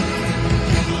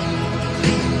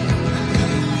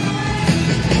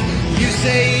 You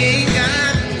say he ain't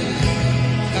got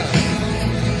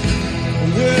a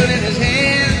world in his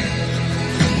hand.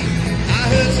 I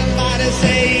heard somebody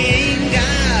say he ain't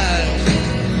got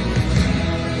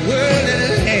a world in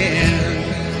his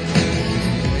hand.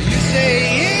 You say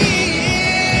he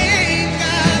ain't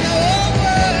got no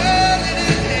world in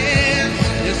his hand.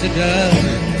 Yes, it does.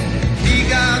 He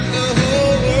got the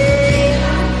whole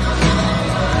world.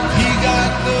 He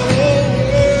got the whole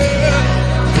world.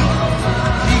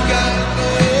 He got the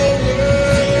whole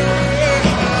world.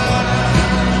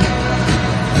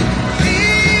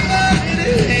 People in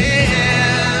his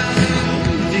hand.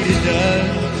 Indeed it does.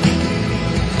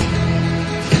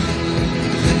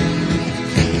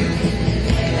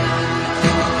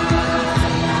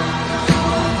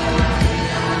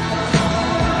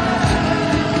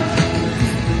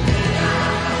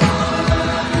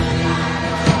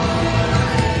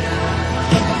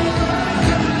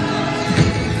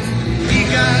 He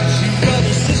got you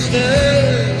brothers,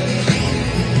 sisters,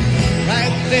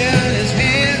 right there in his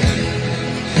hand.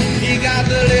 He got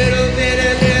the little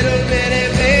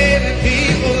bitty baby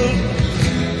people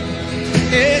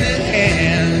in his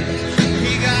hand.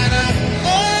 He got a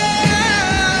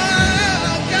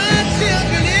God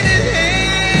children in his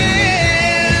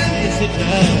hand. Yes, it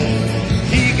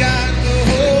does. He got the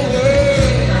whole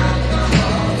world.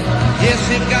 Yes,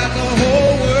 it got the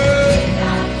whole world.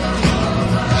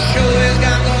 Sure has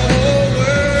got the whole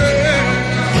world.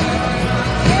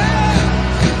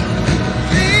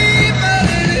 People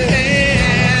in his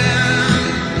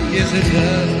hand. Yes, it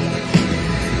does.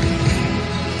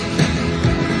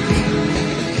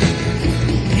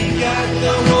 He got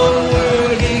the whole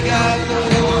world. He got the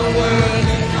whole world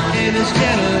in his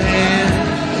gentle hand.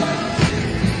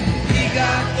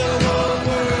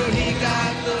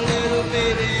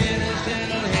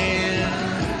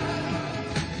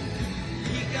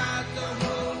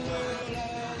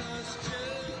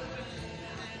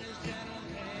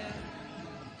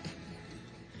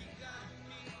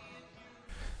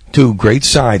 Two great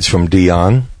sides from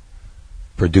Dion,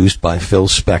 produced by Phil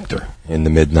Spector in the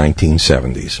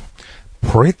mid-1970s.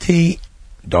 Pretty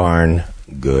darn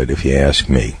good, if you ask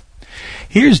me.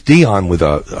 Here's Dion with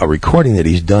a recording that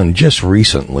he's done just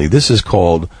recently. This is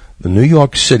called the New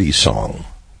York City Song.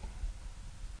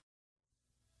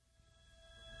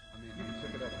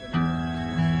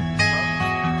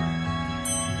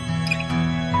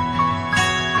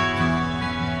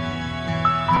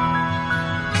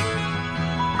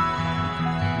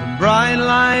 Bright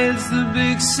lights, the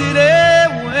big city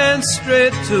went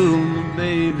straight to my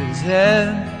baby's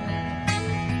head.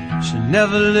 She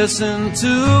never listened to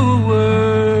a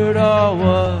word or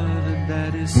what her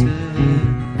daddy said.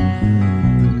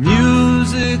 The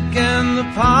music and the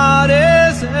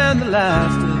parties and the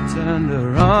laughter turned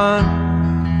her on.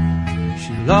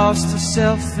 She lost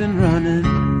herself in running,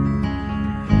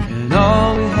 and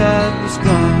all we had was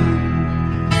gone.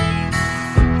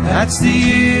 That's the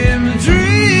year my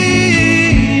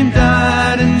dream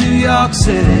died in New York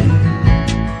City.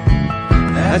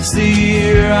 That's the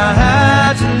year I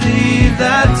had to leave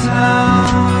that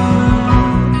town.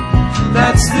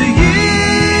 That's the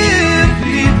year,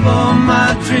 people,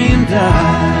 my dream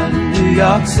died in New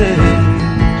York City.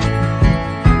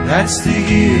 That's the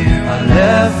year I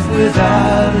left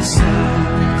without a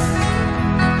sound.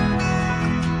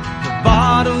 The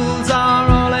bottles are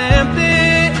all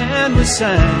empty, and we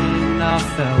sang our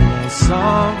farewell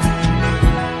song.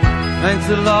 Thank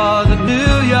the Lord that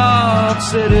New York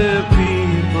City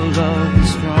people love you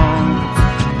strong.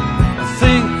 I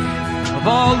think of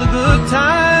all the good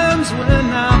times when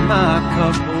now my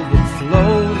cup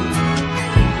overflows.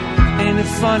 Ain't it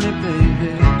funny,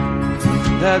 baby,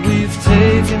 that we've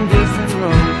taken different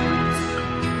roads?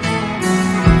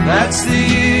 That's the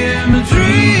year my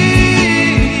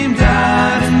dream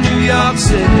died in New York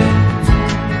City.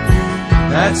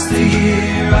 That's the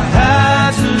year I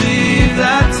had to leave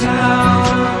that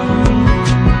town.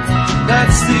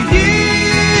 That's the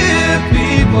year,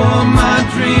 people, my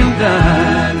dream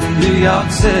died in New York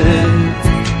City.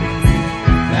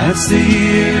 That's the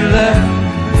year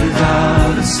left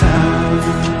without a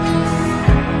sound.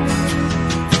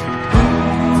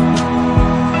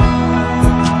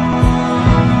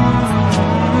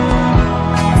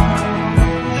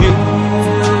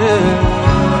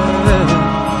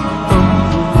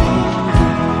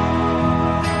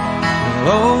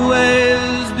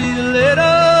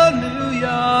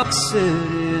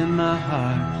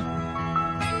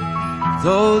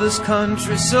 Though this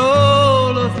country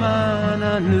soul of mine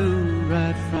I knew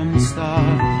right from the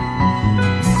start.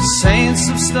 The saints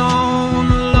of stone,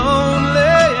 the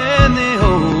lonely and the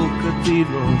old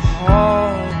cathedral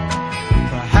hall.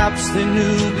 Perhaps they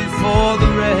knew before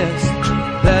the rest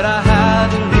that I had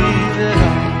to leave it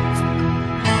all.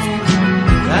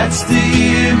 That's the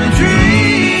year my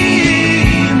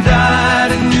dream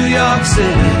died in New York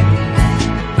City.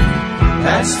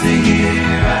 That's the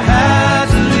year I had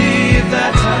to leave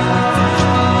that town.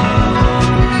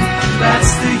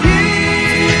 That's the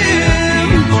year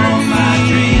before my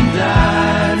dream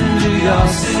died in New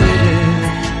York City.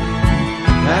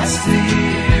 That's the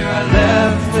year I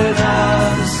left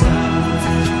without a sound.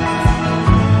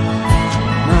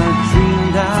 My dream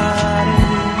died in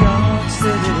New York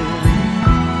City.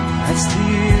 That's the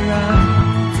year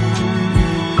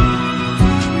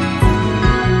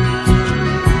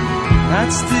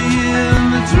That's the year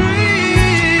my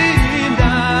dream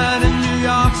died in New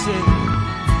York City.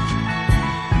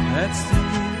 That's the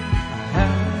year I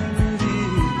had to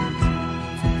leave it.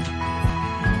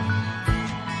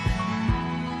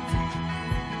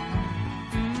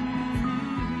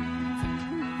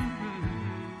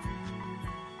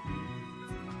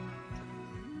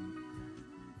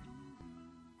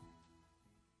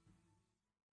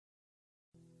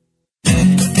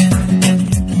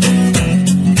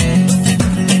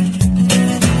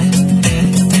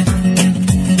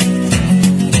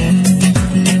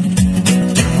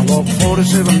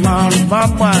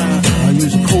 I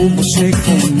use a cobra snake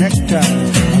for a necktie.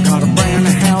 I got a brand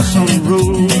new house on the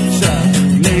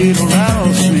roadside, made of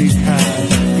rattlesnake hide.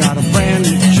 Got a brand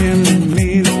new chimney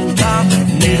made on top,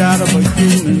 made out of a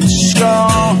human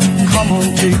skull. Come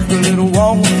on, take a little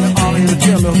walk with me, all you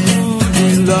tell her who do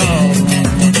you love?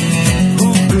 Who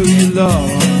do you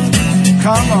love?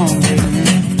 Come on, baby.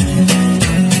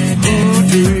 Who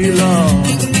do you love?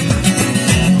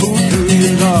 Who do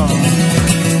you love?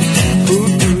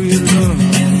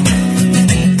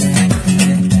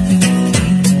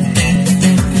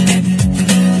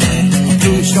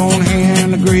 Stone here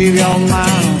in the graveyard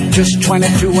line. Just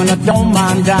 22 and I don't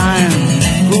mind dying.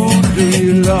 Who do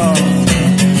you love?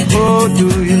 Who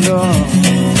do you love?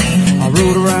 I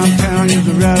rode around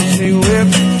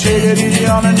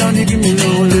darling, don't you give me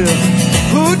no lip.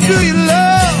 Who do you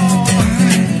love?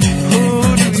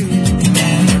 Who do you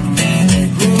love?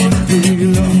 Who do you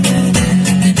love?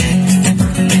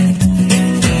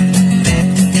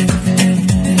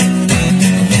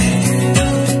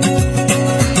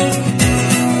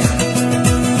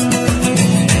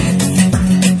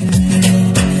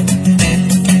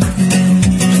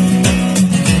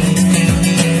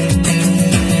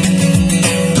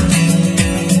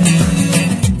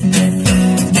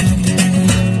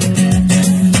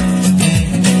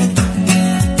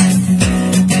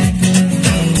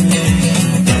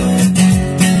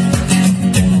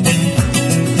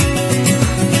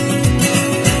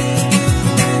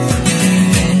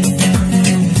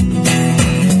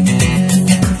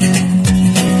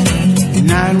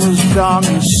 Dark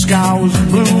and the sky was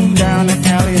blue. Down the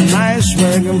alley a nice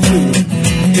wagon flew.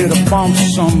 Hit a bump,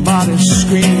 somebody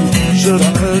screamed. Should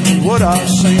have heard what I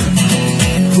sing.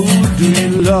 Who do you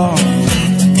love?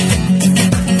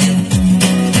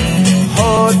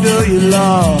 Who do you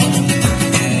love?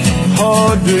 Who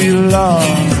do you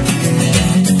love?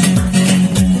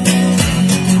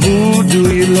 Who do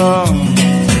you love?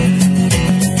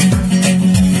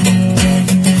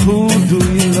 Who do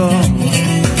you love?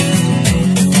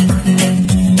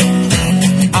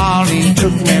 He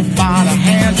took me by the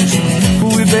hand and said,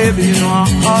 ooh, baby, you know I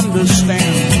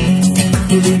understand.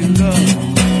 Who do you love?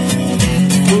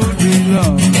 Who do you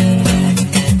love?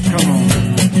 Come on.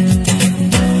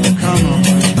 Come on.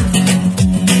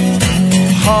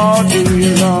 How do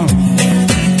you love?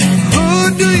 Who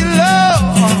do you love?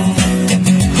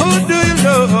 Who do you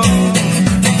love?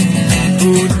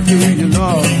 Who do you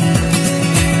love?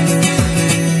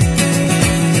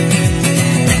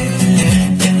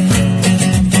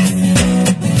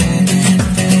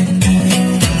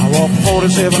 I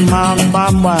 47 miles of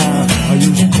barbed wire. I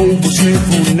use a cobra snake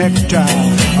for a necktie.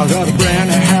 I got a brand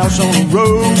new house on the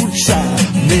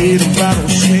roadside, made of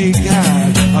rattlesnake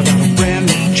hide. I got a brand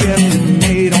new chimney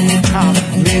made on the top,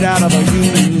 made out of a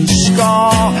human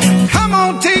skull. Come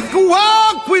on, take a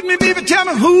walk with me, baby. Tell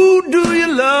me, who do you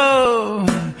love?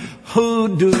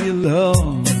 Who do you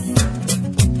love?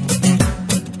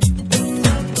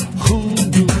 Who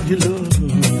do you love?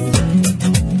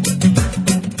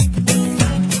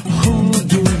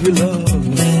 You love?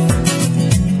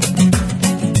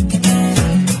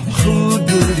 Who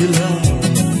do you love?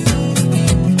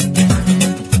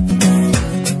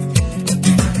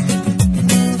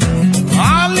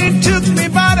 Ollie took me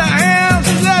by the hands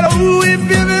and said, oh, if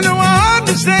you don't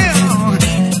understand,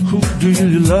 who do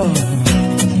you love?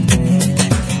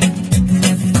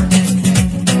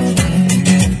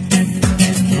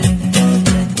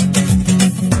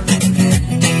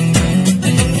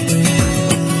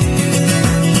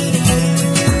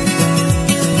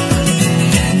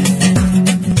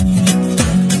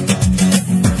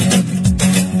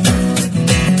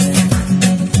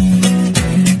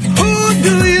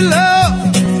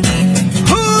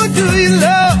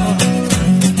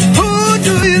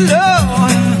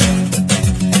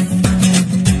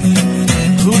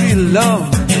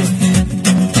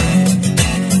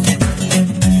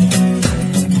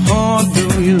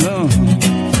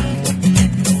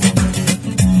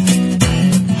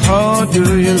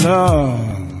 Do you love?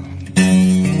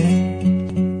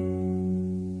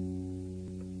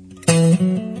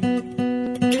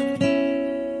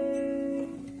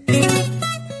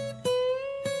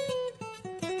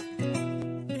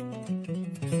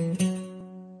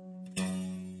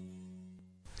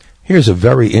 Here's a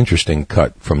very interesting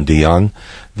cut from Dion.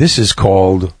 This is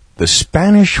called The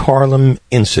Spanish Harlem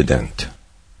Incident.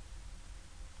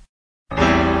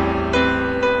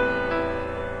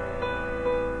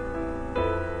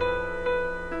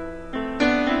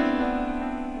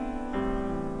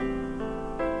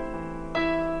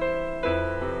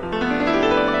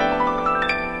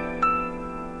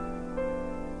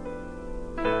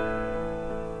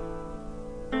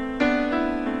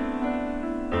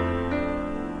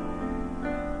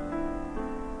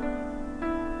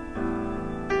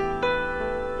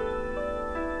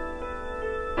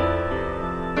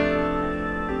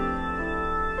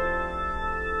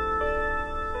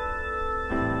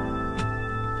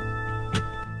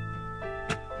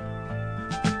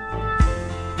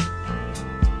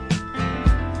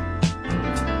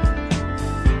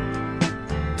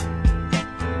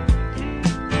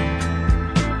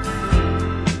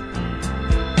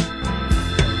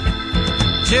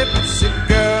 Gypsy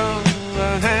girl,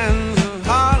 the hands of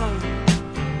Harlem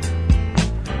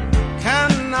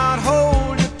cannot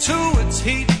hold you to its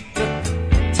heat.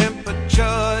 The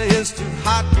temperature is too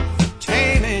hot for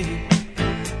taming.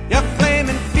 Your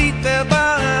flaming feet, they're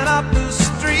burning up the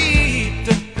street.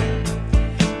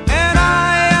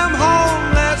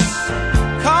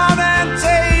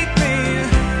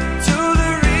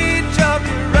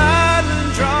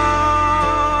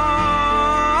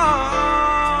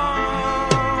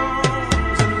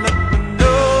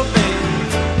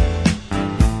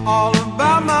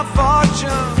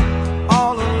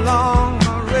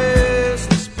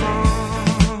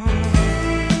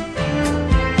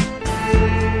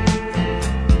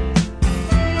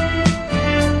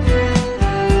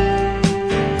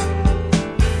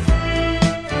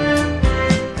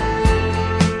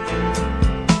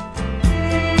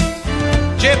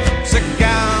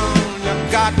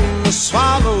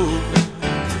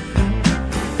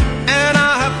 And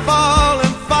I have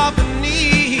fallen far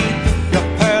beneath your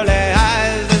pearly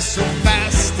eyes. They're so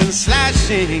fast and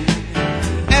slashing,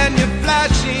 and your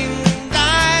flashing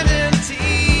diamond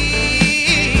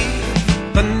teeth.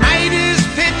 The night is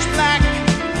pitch black.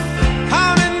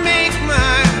 Come and make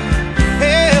my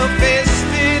pale face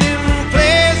fit in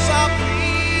place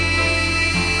softly.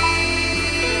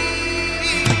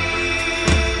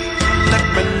 Let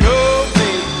me know,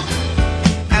 babe,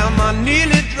 am I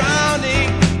nearly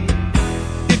drowning?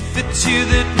 If it's you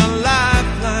that my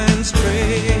lifeline's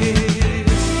traced.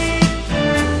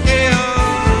 Yeah,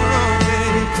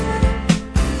 babe.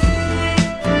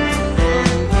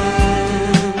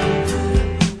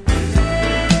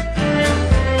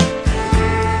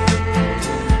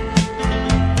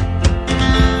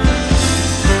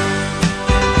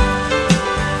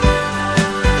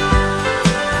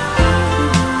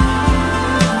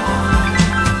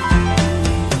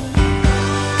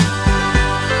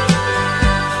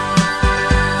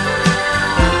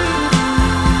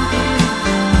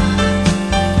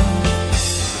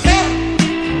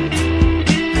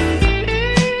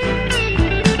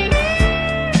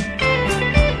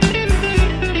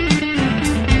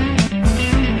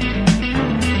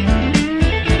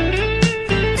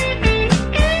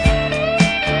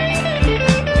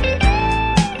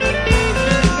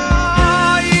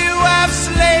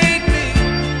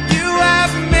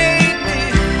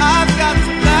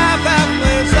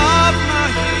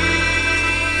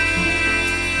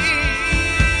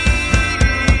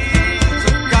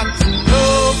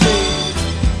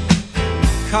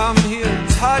 Come here and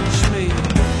touch me,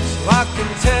 so I can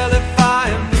tell if I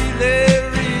am really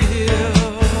real.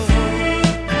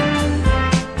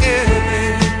 Yeah,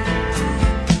 babe.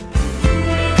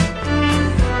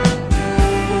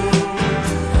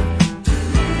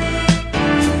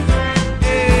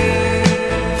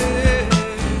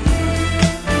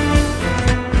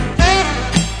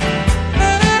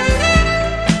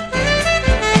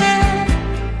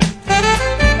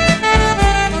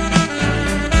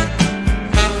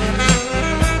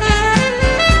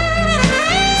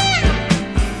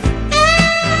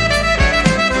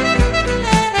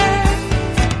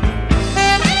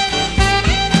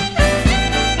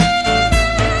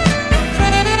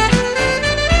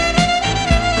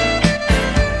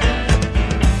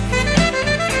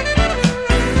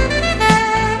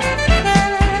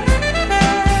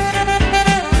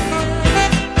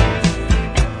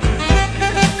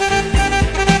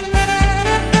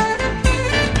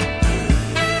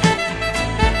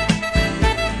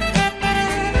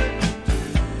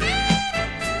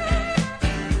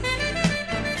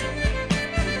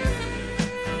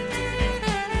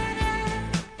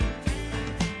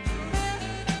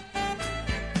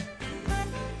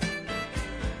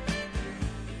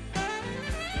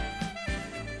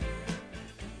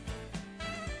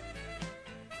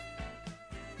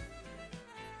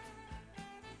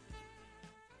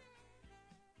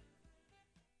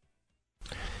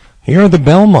 Here are the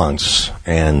Belmonts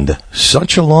and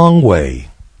Such a Long Way.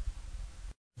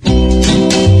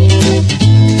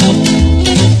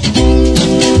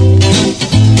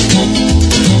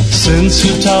 Since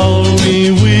you told me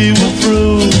we were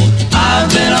through, I've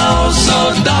been oh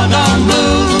so doggone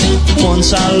blue.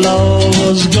 Once our love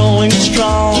was going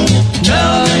strong,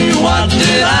 tell me what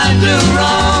did I do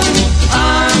wrong?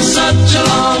 I'm such a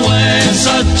long way,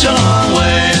 such a long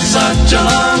way, such a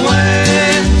long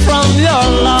way from your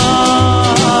love.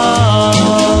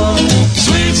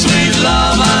 Sweet, sweet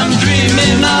love I'm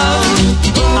dreaming of.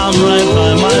 I'm right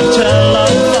by my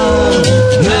telephone.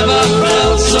 Never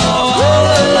felt so all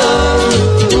alone.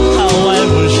 How I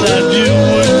wish that you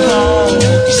would call.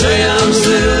 Say I'm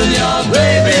still your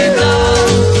baby doll.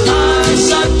 I'm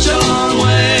such a long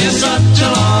way, such a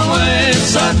long way,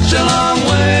 such a long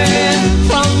way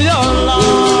from your love.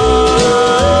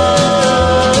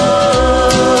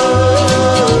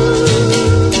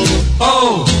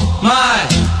 Oh my,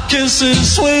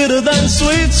 kisses sweeter than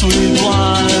sweet, sweet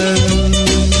wine.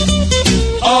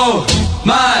 Oh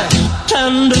my,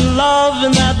 tender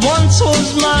loving that once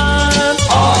was mine.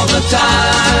 All the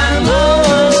time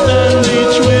I spend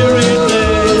each weary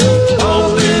day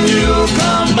hoping you'll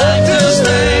come back to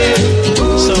stay.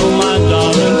 So my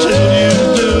darling, till you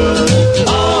do,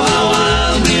 oh how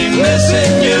I'll be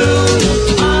missing you.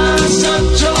 I'm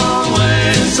such a long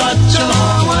way, such a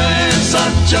long way,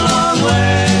 such a long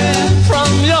way from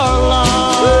your love.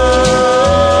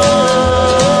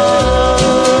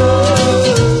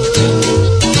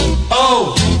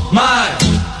 Oh my,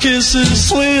 kisses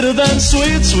sweeter than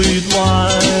sweet, sweet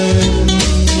wine.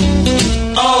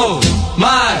 Oh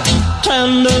my,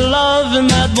 tender loving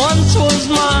that once was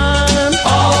mine.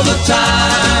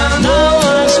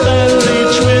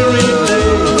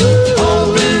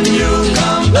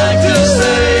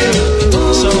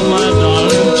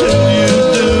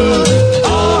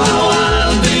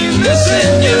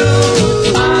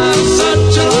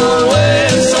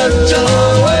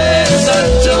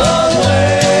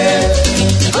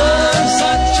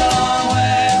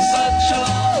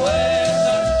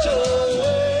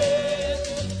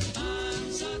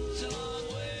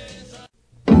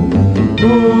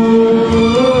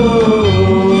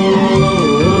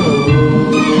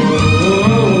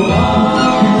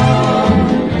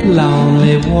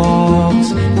 Lonely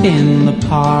walks in the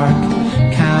park,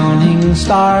 counting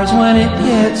stars when it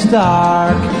gets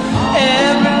dark.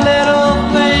 Every little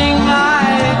thing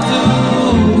I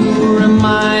do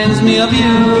reminds me of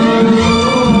you.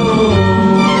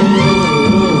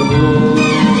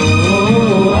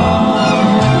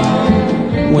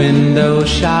 Window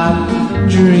shop,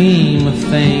 dream of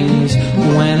things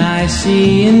when I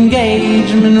see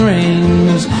engagement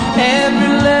rings.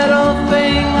 Every little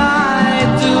thing I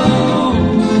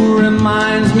do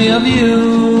reminds me of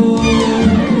you.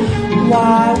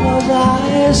 Why was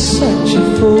I such a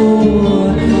fool?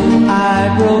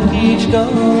 I broke each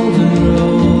golden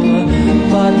rule,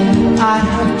 but I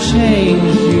have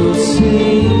changed, you'll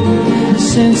see,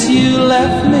 since you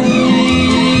left me.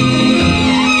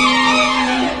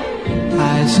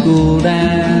 High school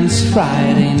dance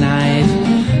Friday night,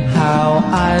 how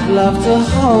I'd love to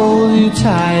hold you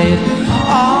tight.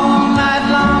 All night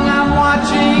long I'm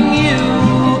watching you,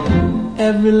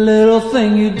 every little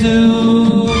thing you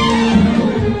do.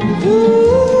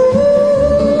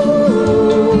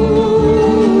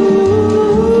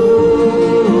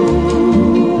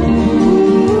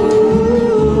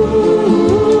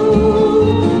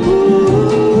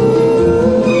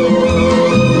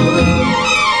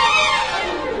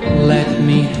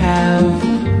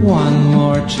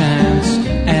 Chance,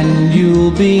 and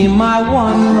you'll be my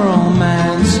one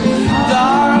romance.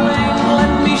 Darling,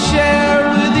 let me share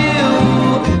with you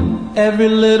every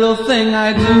little thing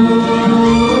I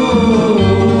do.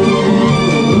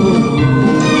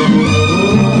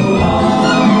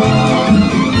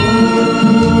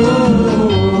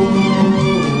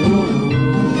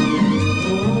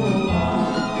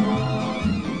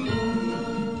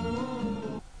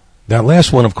 That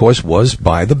last one, of course, was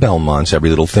by the Belmonts, Every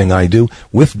Little Thing I Do,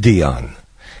 with Dion.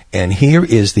 And here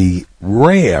is the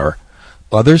rare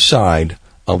other side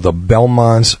of the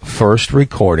Belmonts' first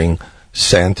recording,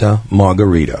 Santa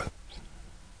Margarita.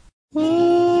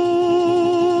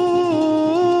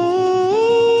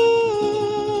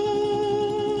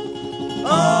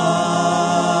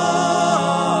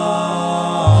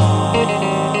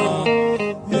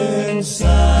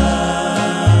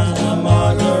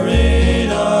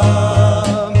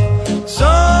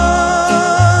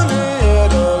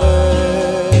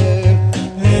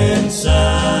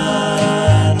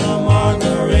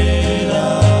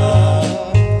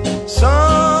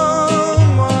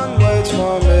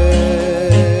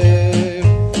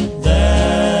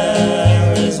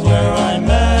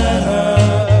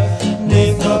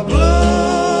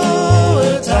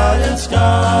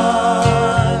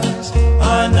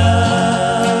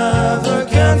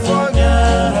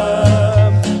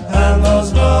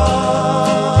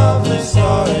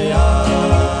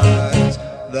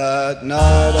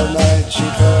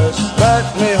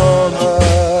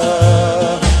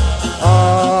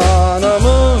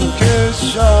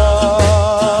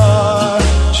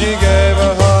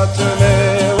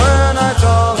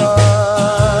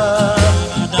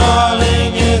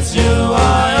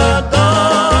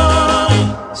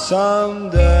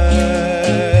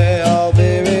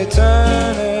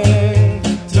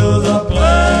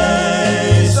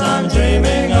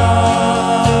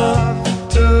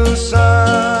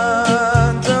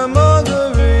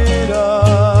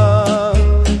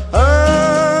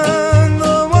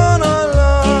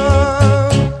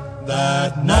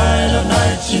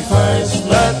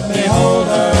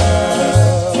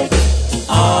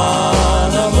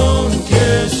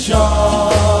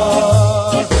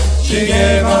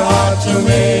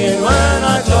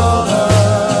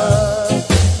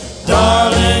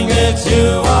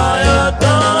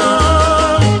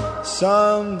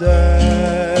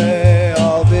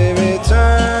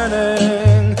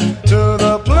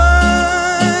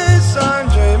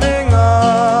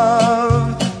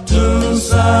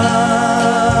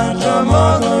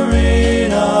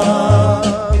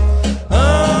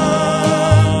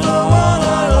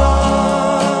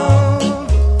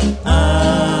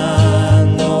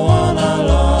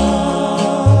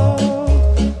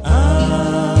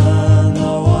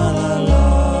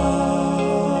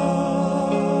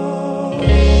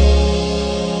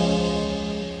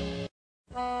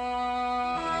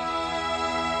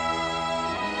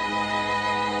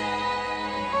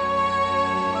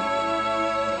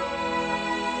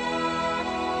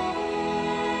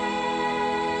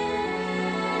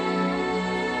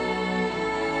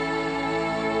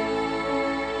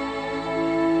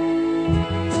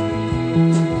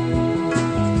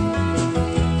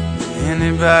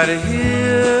 Anybody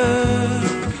here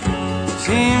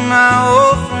seen my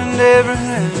old friend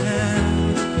Abraham.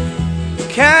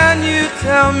 Can you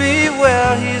tell me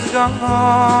where he's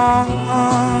gone?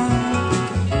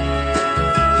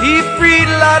 He freed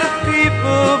a lot of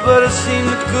people, but it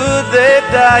seemed good they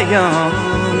die young.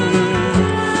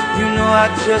 You know, I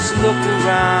just looked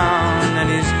around and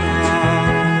he's gone.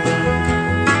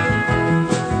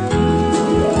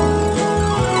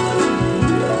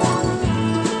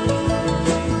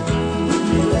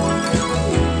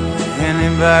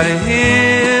 Anybody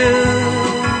here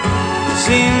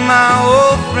seen my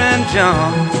old friend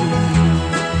John?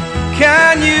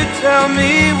 Can you tell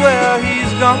me where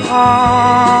he's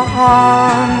gone?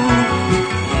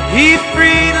 He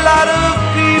freed a lot of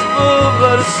people,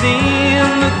 but it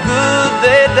seemed good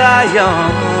they die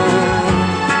young.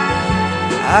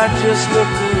 I just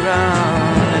looked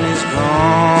around and he's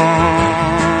gone.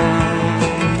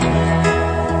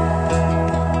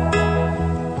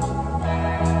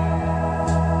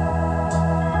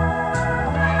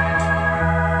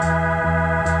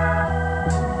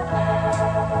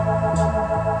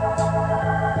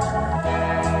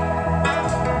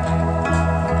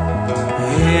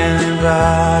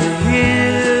 Anybody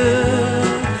here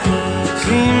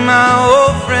seen my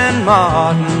old friend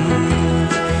Martin?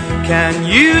 Can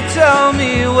you tell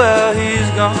me where he's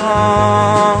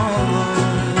gone?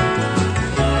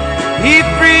 He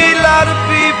freed a lot of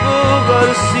people, but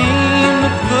it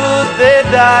seemed good they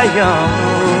die young.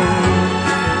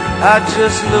 I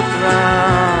just looked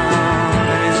around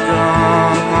and he's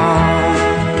gone.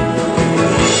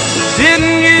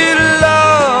 Didn't you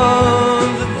love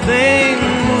the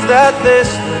things that they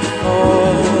stood for?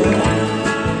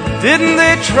 Didn't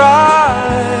they try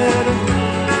to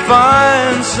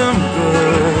find some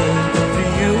good for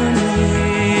you and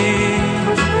me?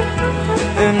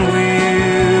 And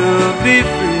we'll be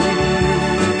free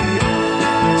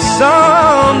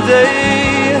someday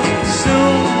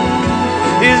soon.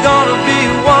 He's gonna be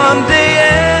one day.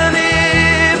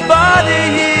 Anybody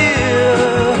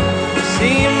here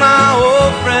see my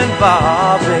old friend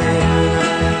Bobby?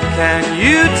 Can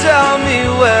you tell me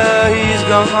where he's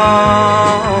gone?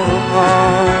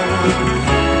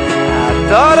 I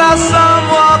thought I saw him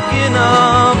walking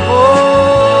up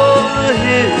over the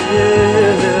hill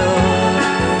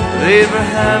with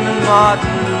Abraham and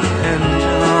Martin and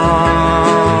John.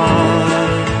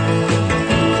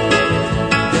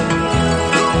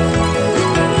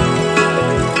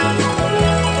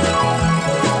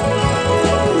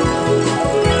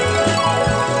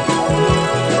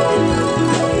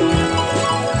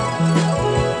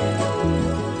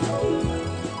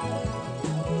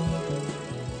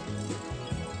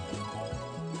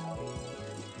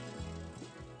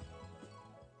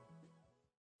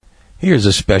 Here's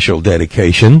a special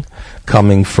dedication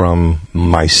coming from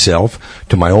myself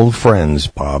to my old friends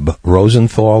Bob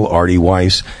Rosenthal, Artie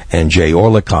Weiss, and Jay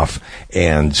Orlikoff,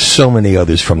 and so many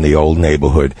others from the old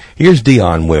neighborhood. Here's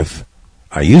Dion with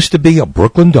I Used to Be a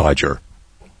Brooklyn Dodger.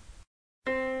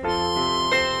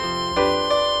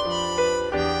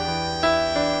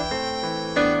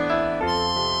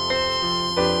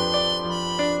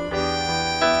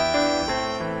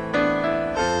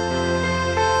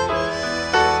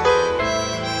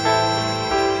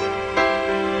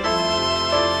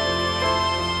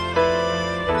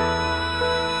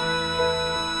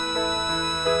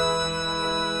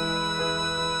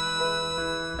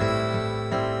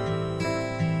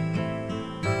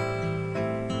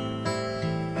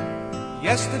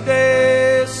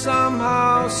 Yesterday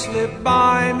somehow slipped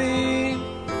by me.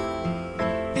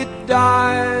 It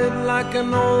died like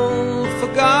an old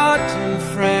forgotten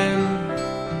friend.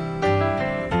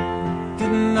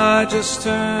 Didn't I just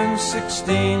turn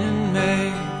 16 in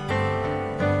May?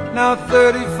 Now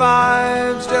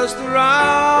 35's just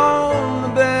around the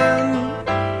bend.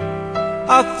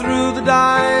 I threw the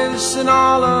dice in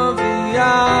all of the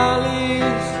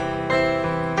alleys.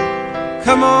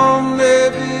 Come on,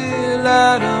 baby,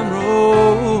 let 'em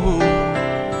roll.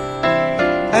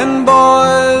 And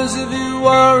boys, if you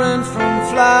weren't from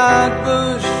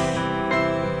Flatbush,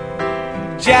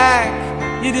 Jack,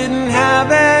 you didn't have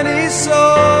any soul.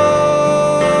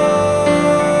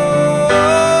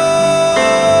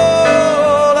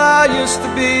 I used to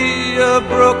be a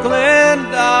Brooklyn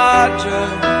Dodger,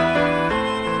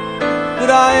 but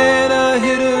I ain't a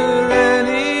hitter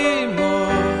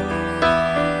anymore.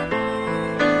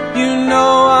 You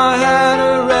know I had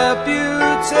a reputation.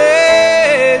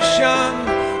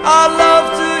 I love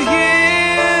to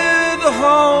hear the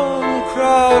home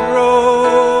crowd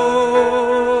roar.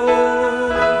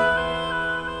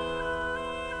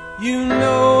 You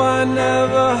know I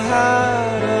never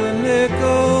had a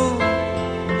nickel,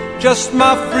 just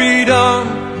my freedom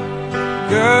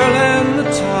girl and the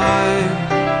time.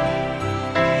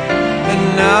 And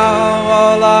now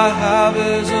all I have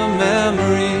is a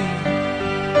memory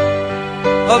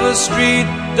of a street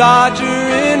dodger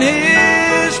in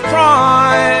his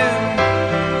prime.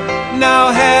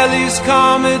 Now Halley's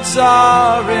comets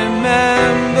are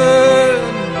remembered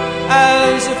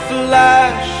as a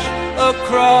flash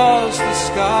across the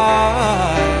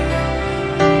sky.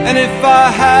 And if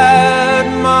I had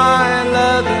my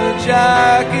leather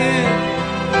jacket,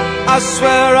 I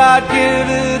swear I'd give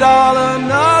it all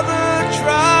another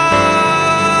try.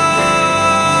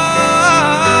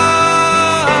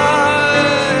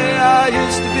 I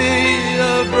used to be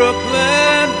a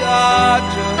Brooklyn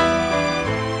Dodger,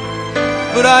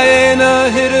 but I ain't a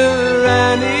hitter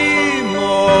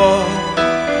anymore.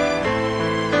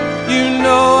 You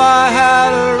know I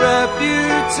had a reputation.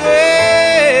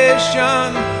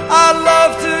 I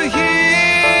love to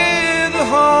hear the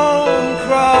home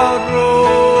crowd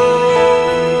roar.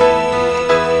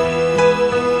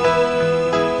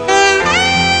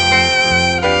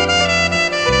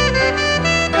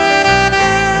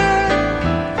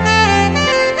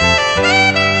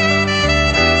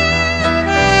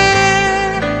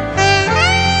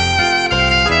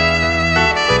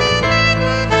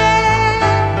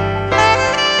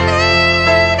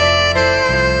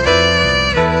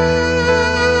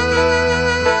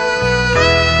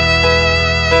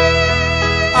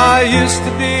 I used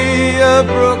to be a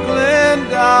Brooklyn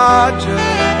Dodger,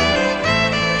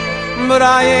 but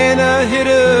I ain't a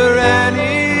hitter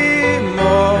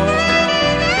anymore.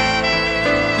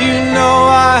 You know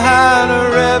I had a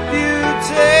reputation.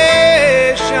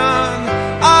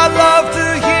 I love to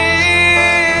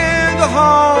hear the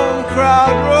home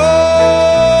crowd roar.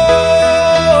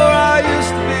 I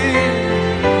used to be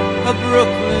a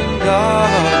Brooklyn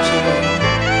Dodger,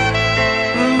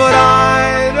 but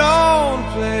I don't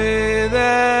play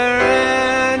there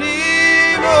anymore.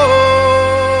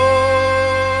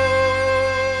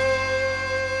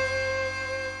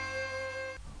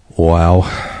 Wow,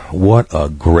 what a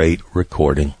great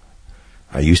recording.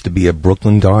 I used to be a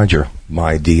Brooklyn Dodger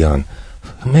by Dion.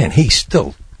 Man, he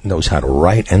still knows how to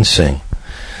write and sing.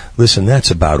 Listen, that's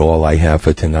about all I have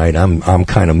for tonight. I'm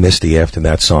kind of misty after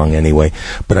that song anyway,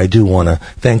 but I do want to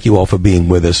thank you all for being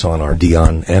with us on our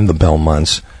Dion and the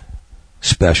Belmonts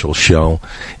special show.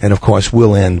 And of course,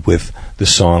 we'll end with the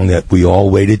song that we all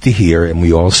waited to hear and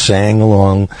we all sang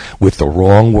along with the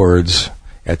wrong words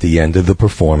at the end of the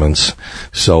performance.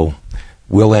 So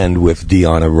we'll end with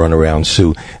Dion and Runaround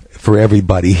Sue. For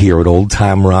everybody here at Old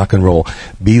Time Rock and Roll,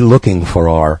 be looking for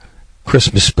our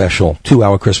Christmas special,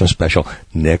 2-hour Christmas special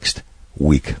next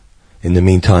week. In the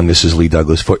meantime, this is Lee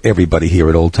Douglas for everybody here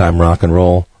at Old Time Rock and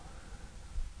Roll.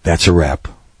 That's a wrap.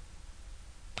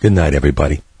 Good night,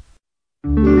 everybody.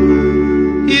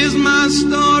 Here's my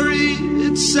story,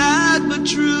 it's sad but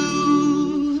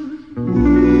true.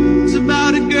 It's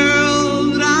about a girl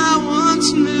that I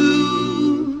once knew.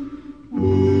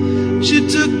 She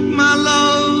took my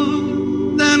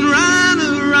love, then ran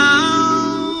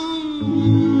around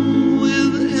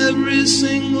with every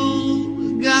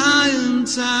single guy in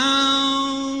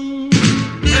town.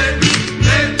 Hey,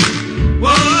 hey,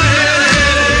 whoa.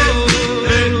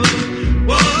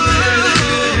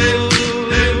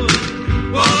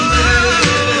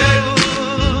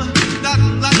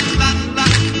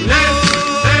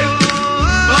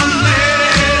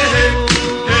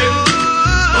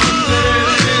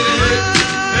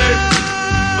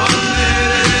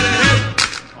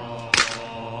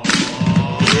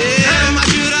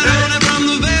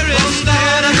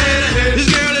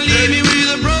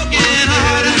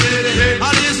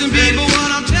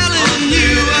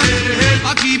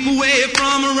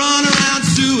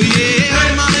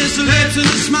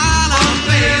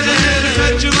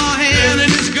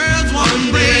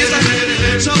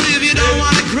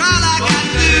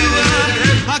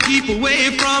 Away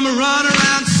from a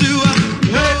runaround sewer.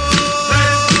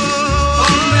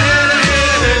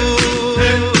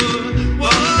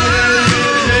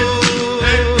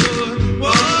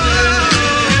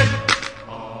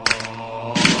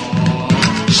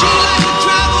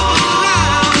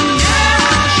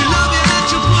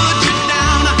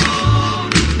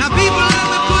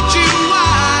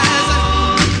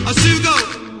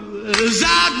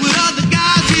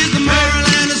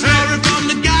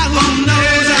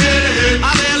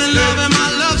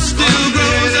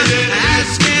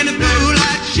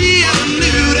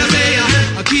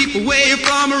 Away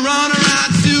from a runner.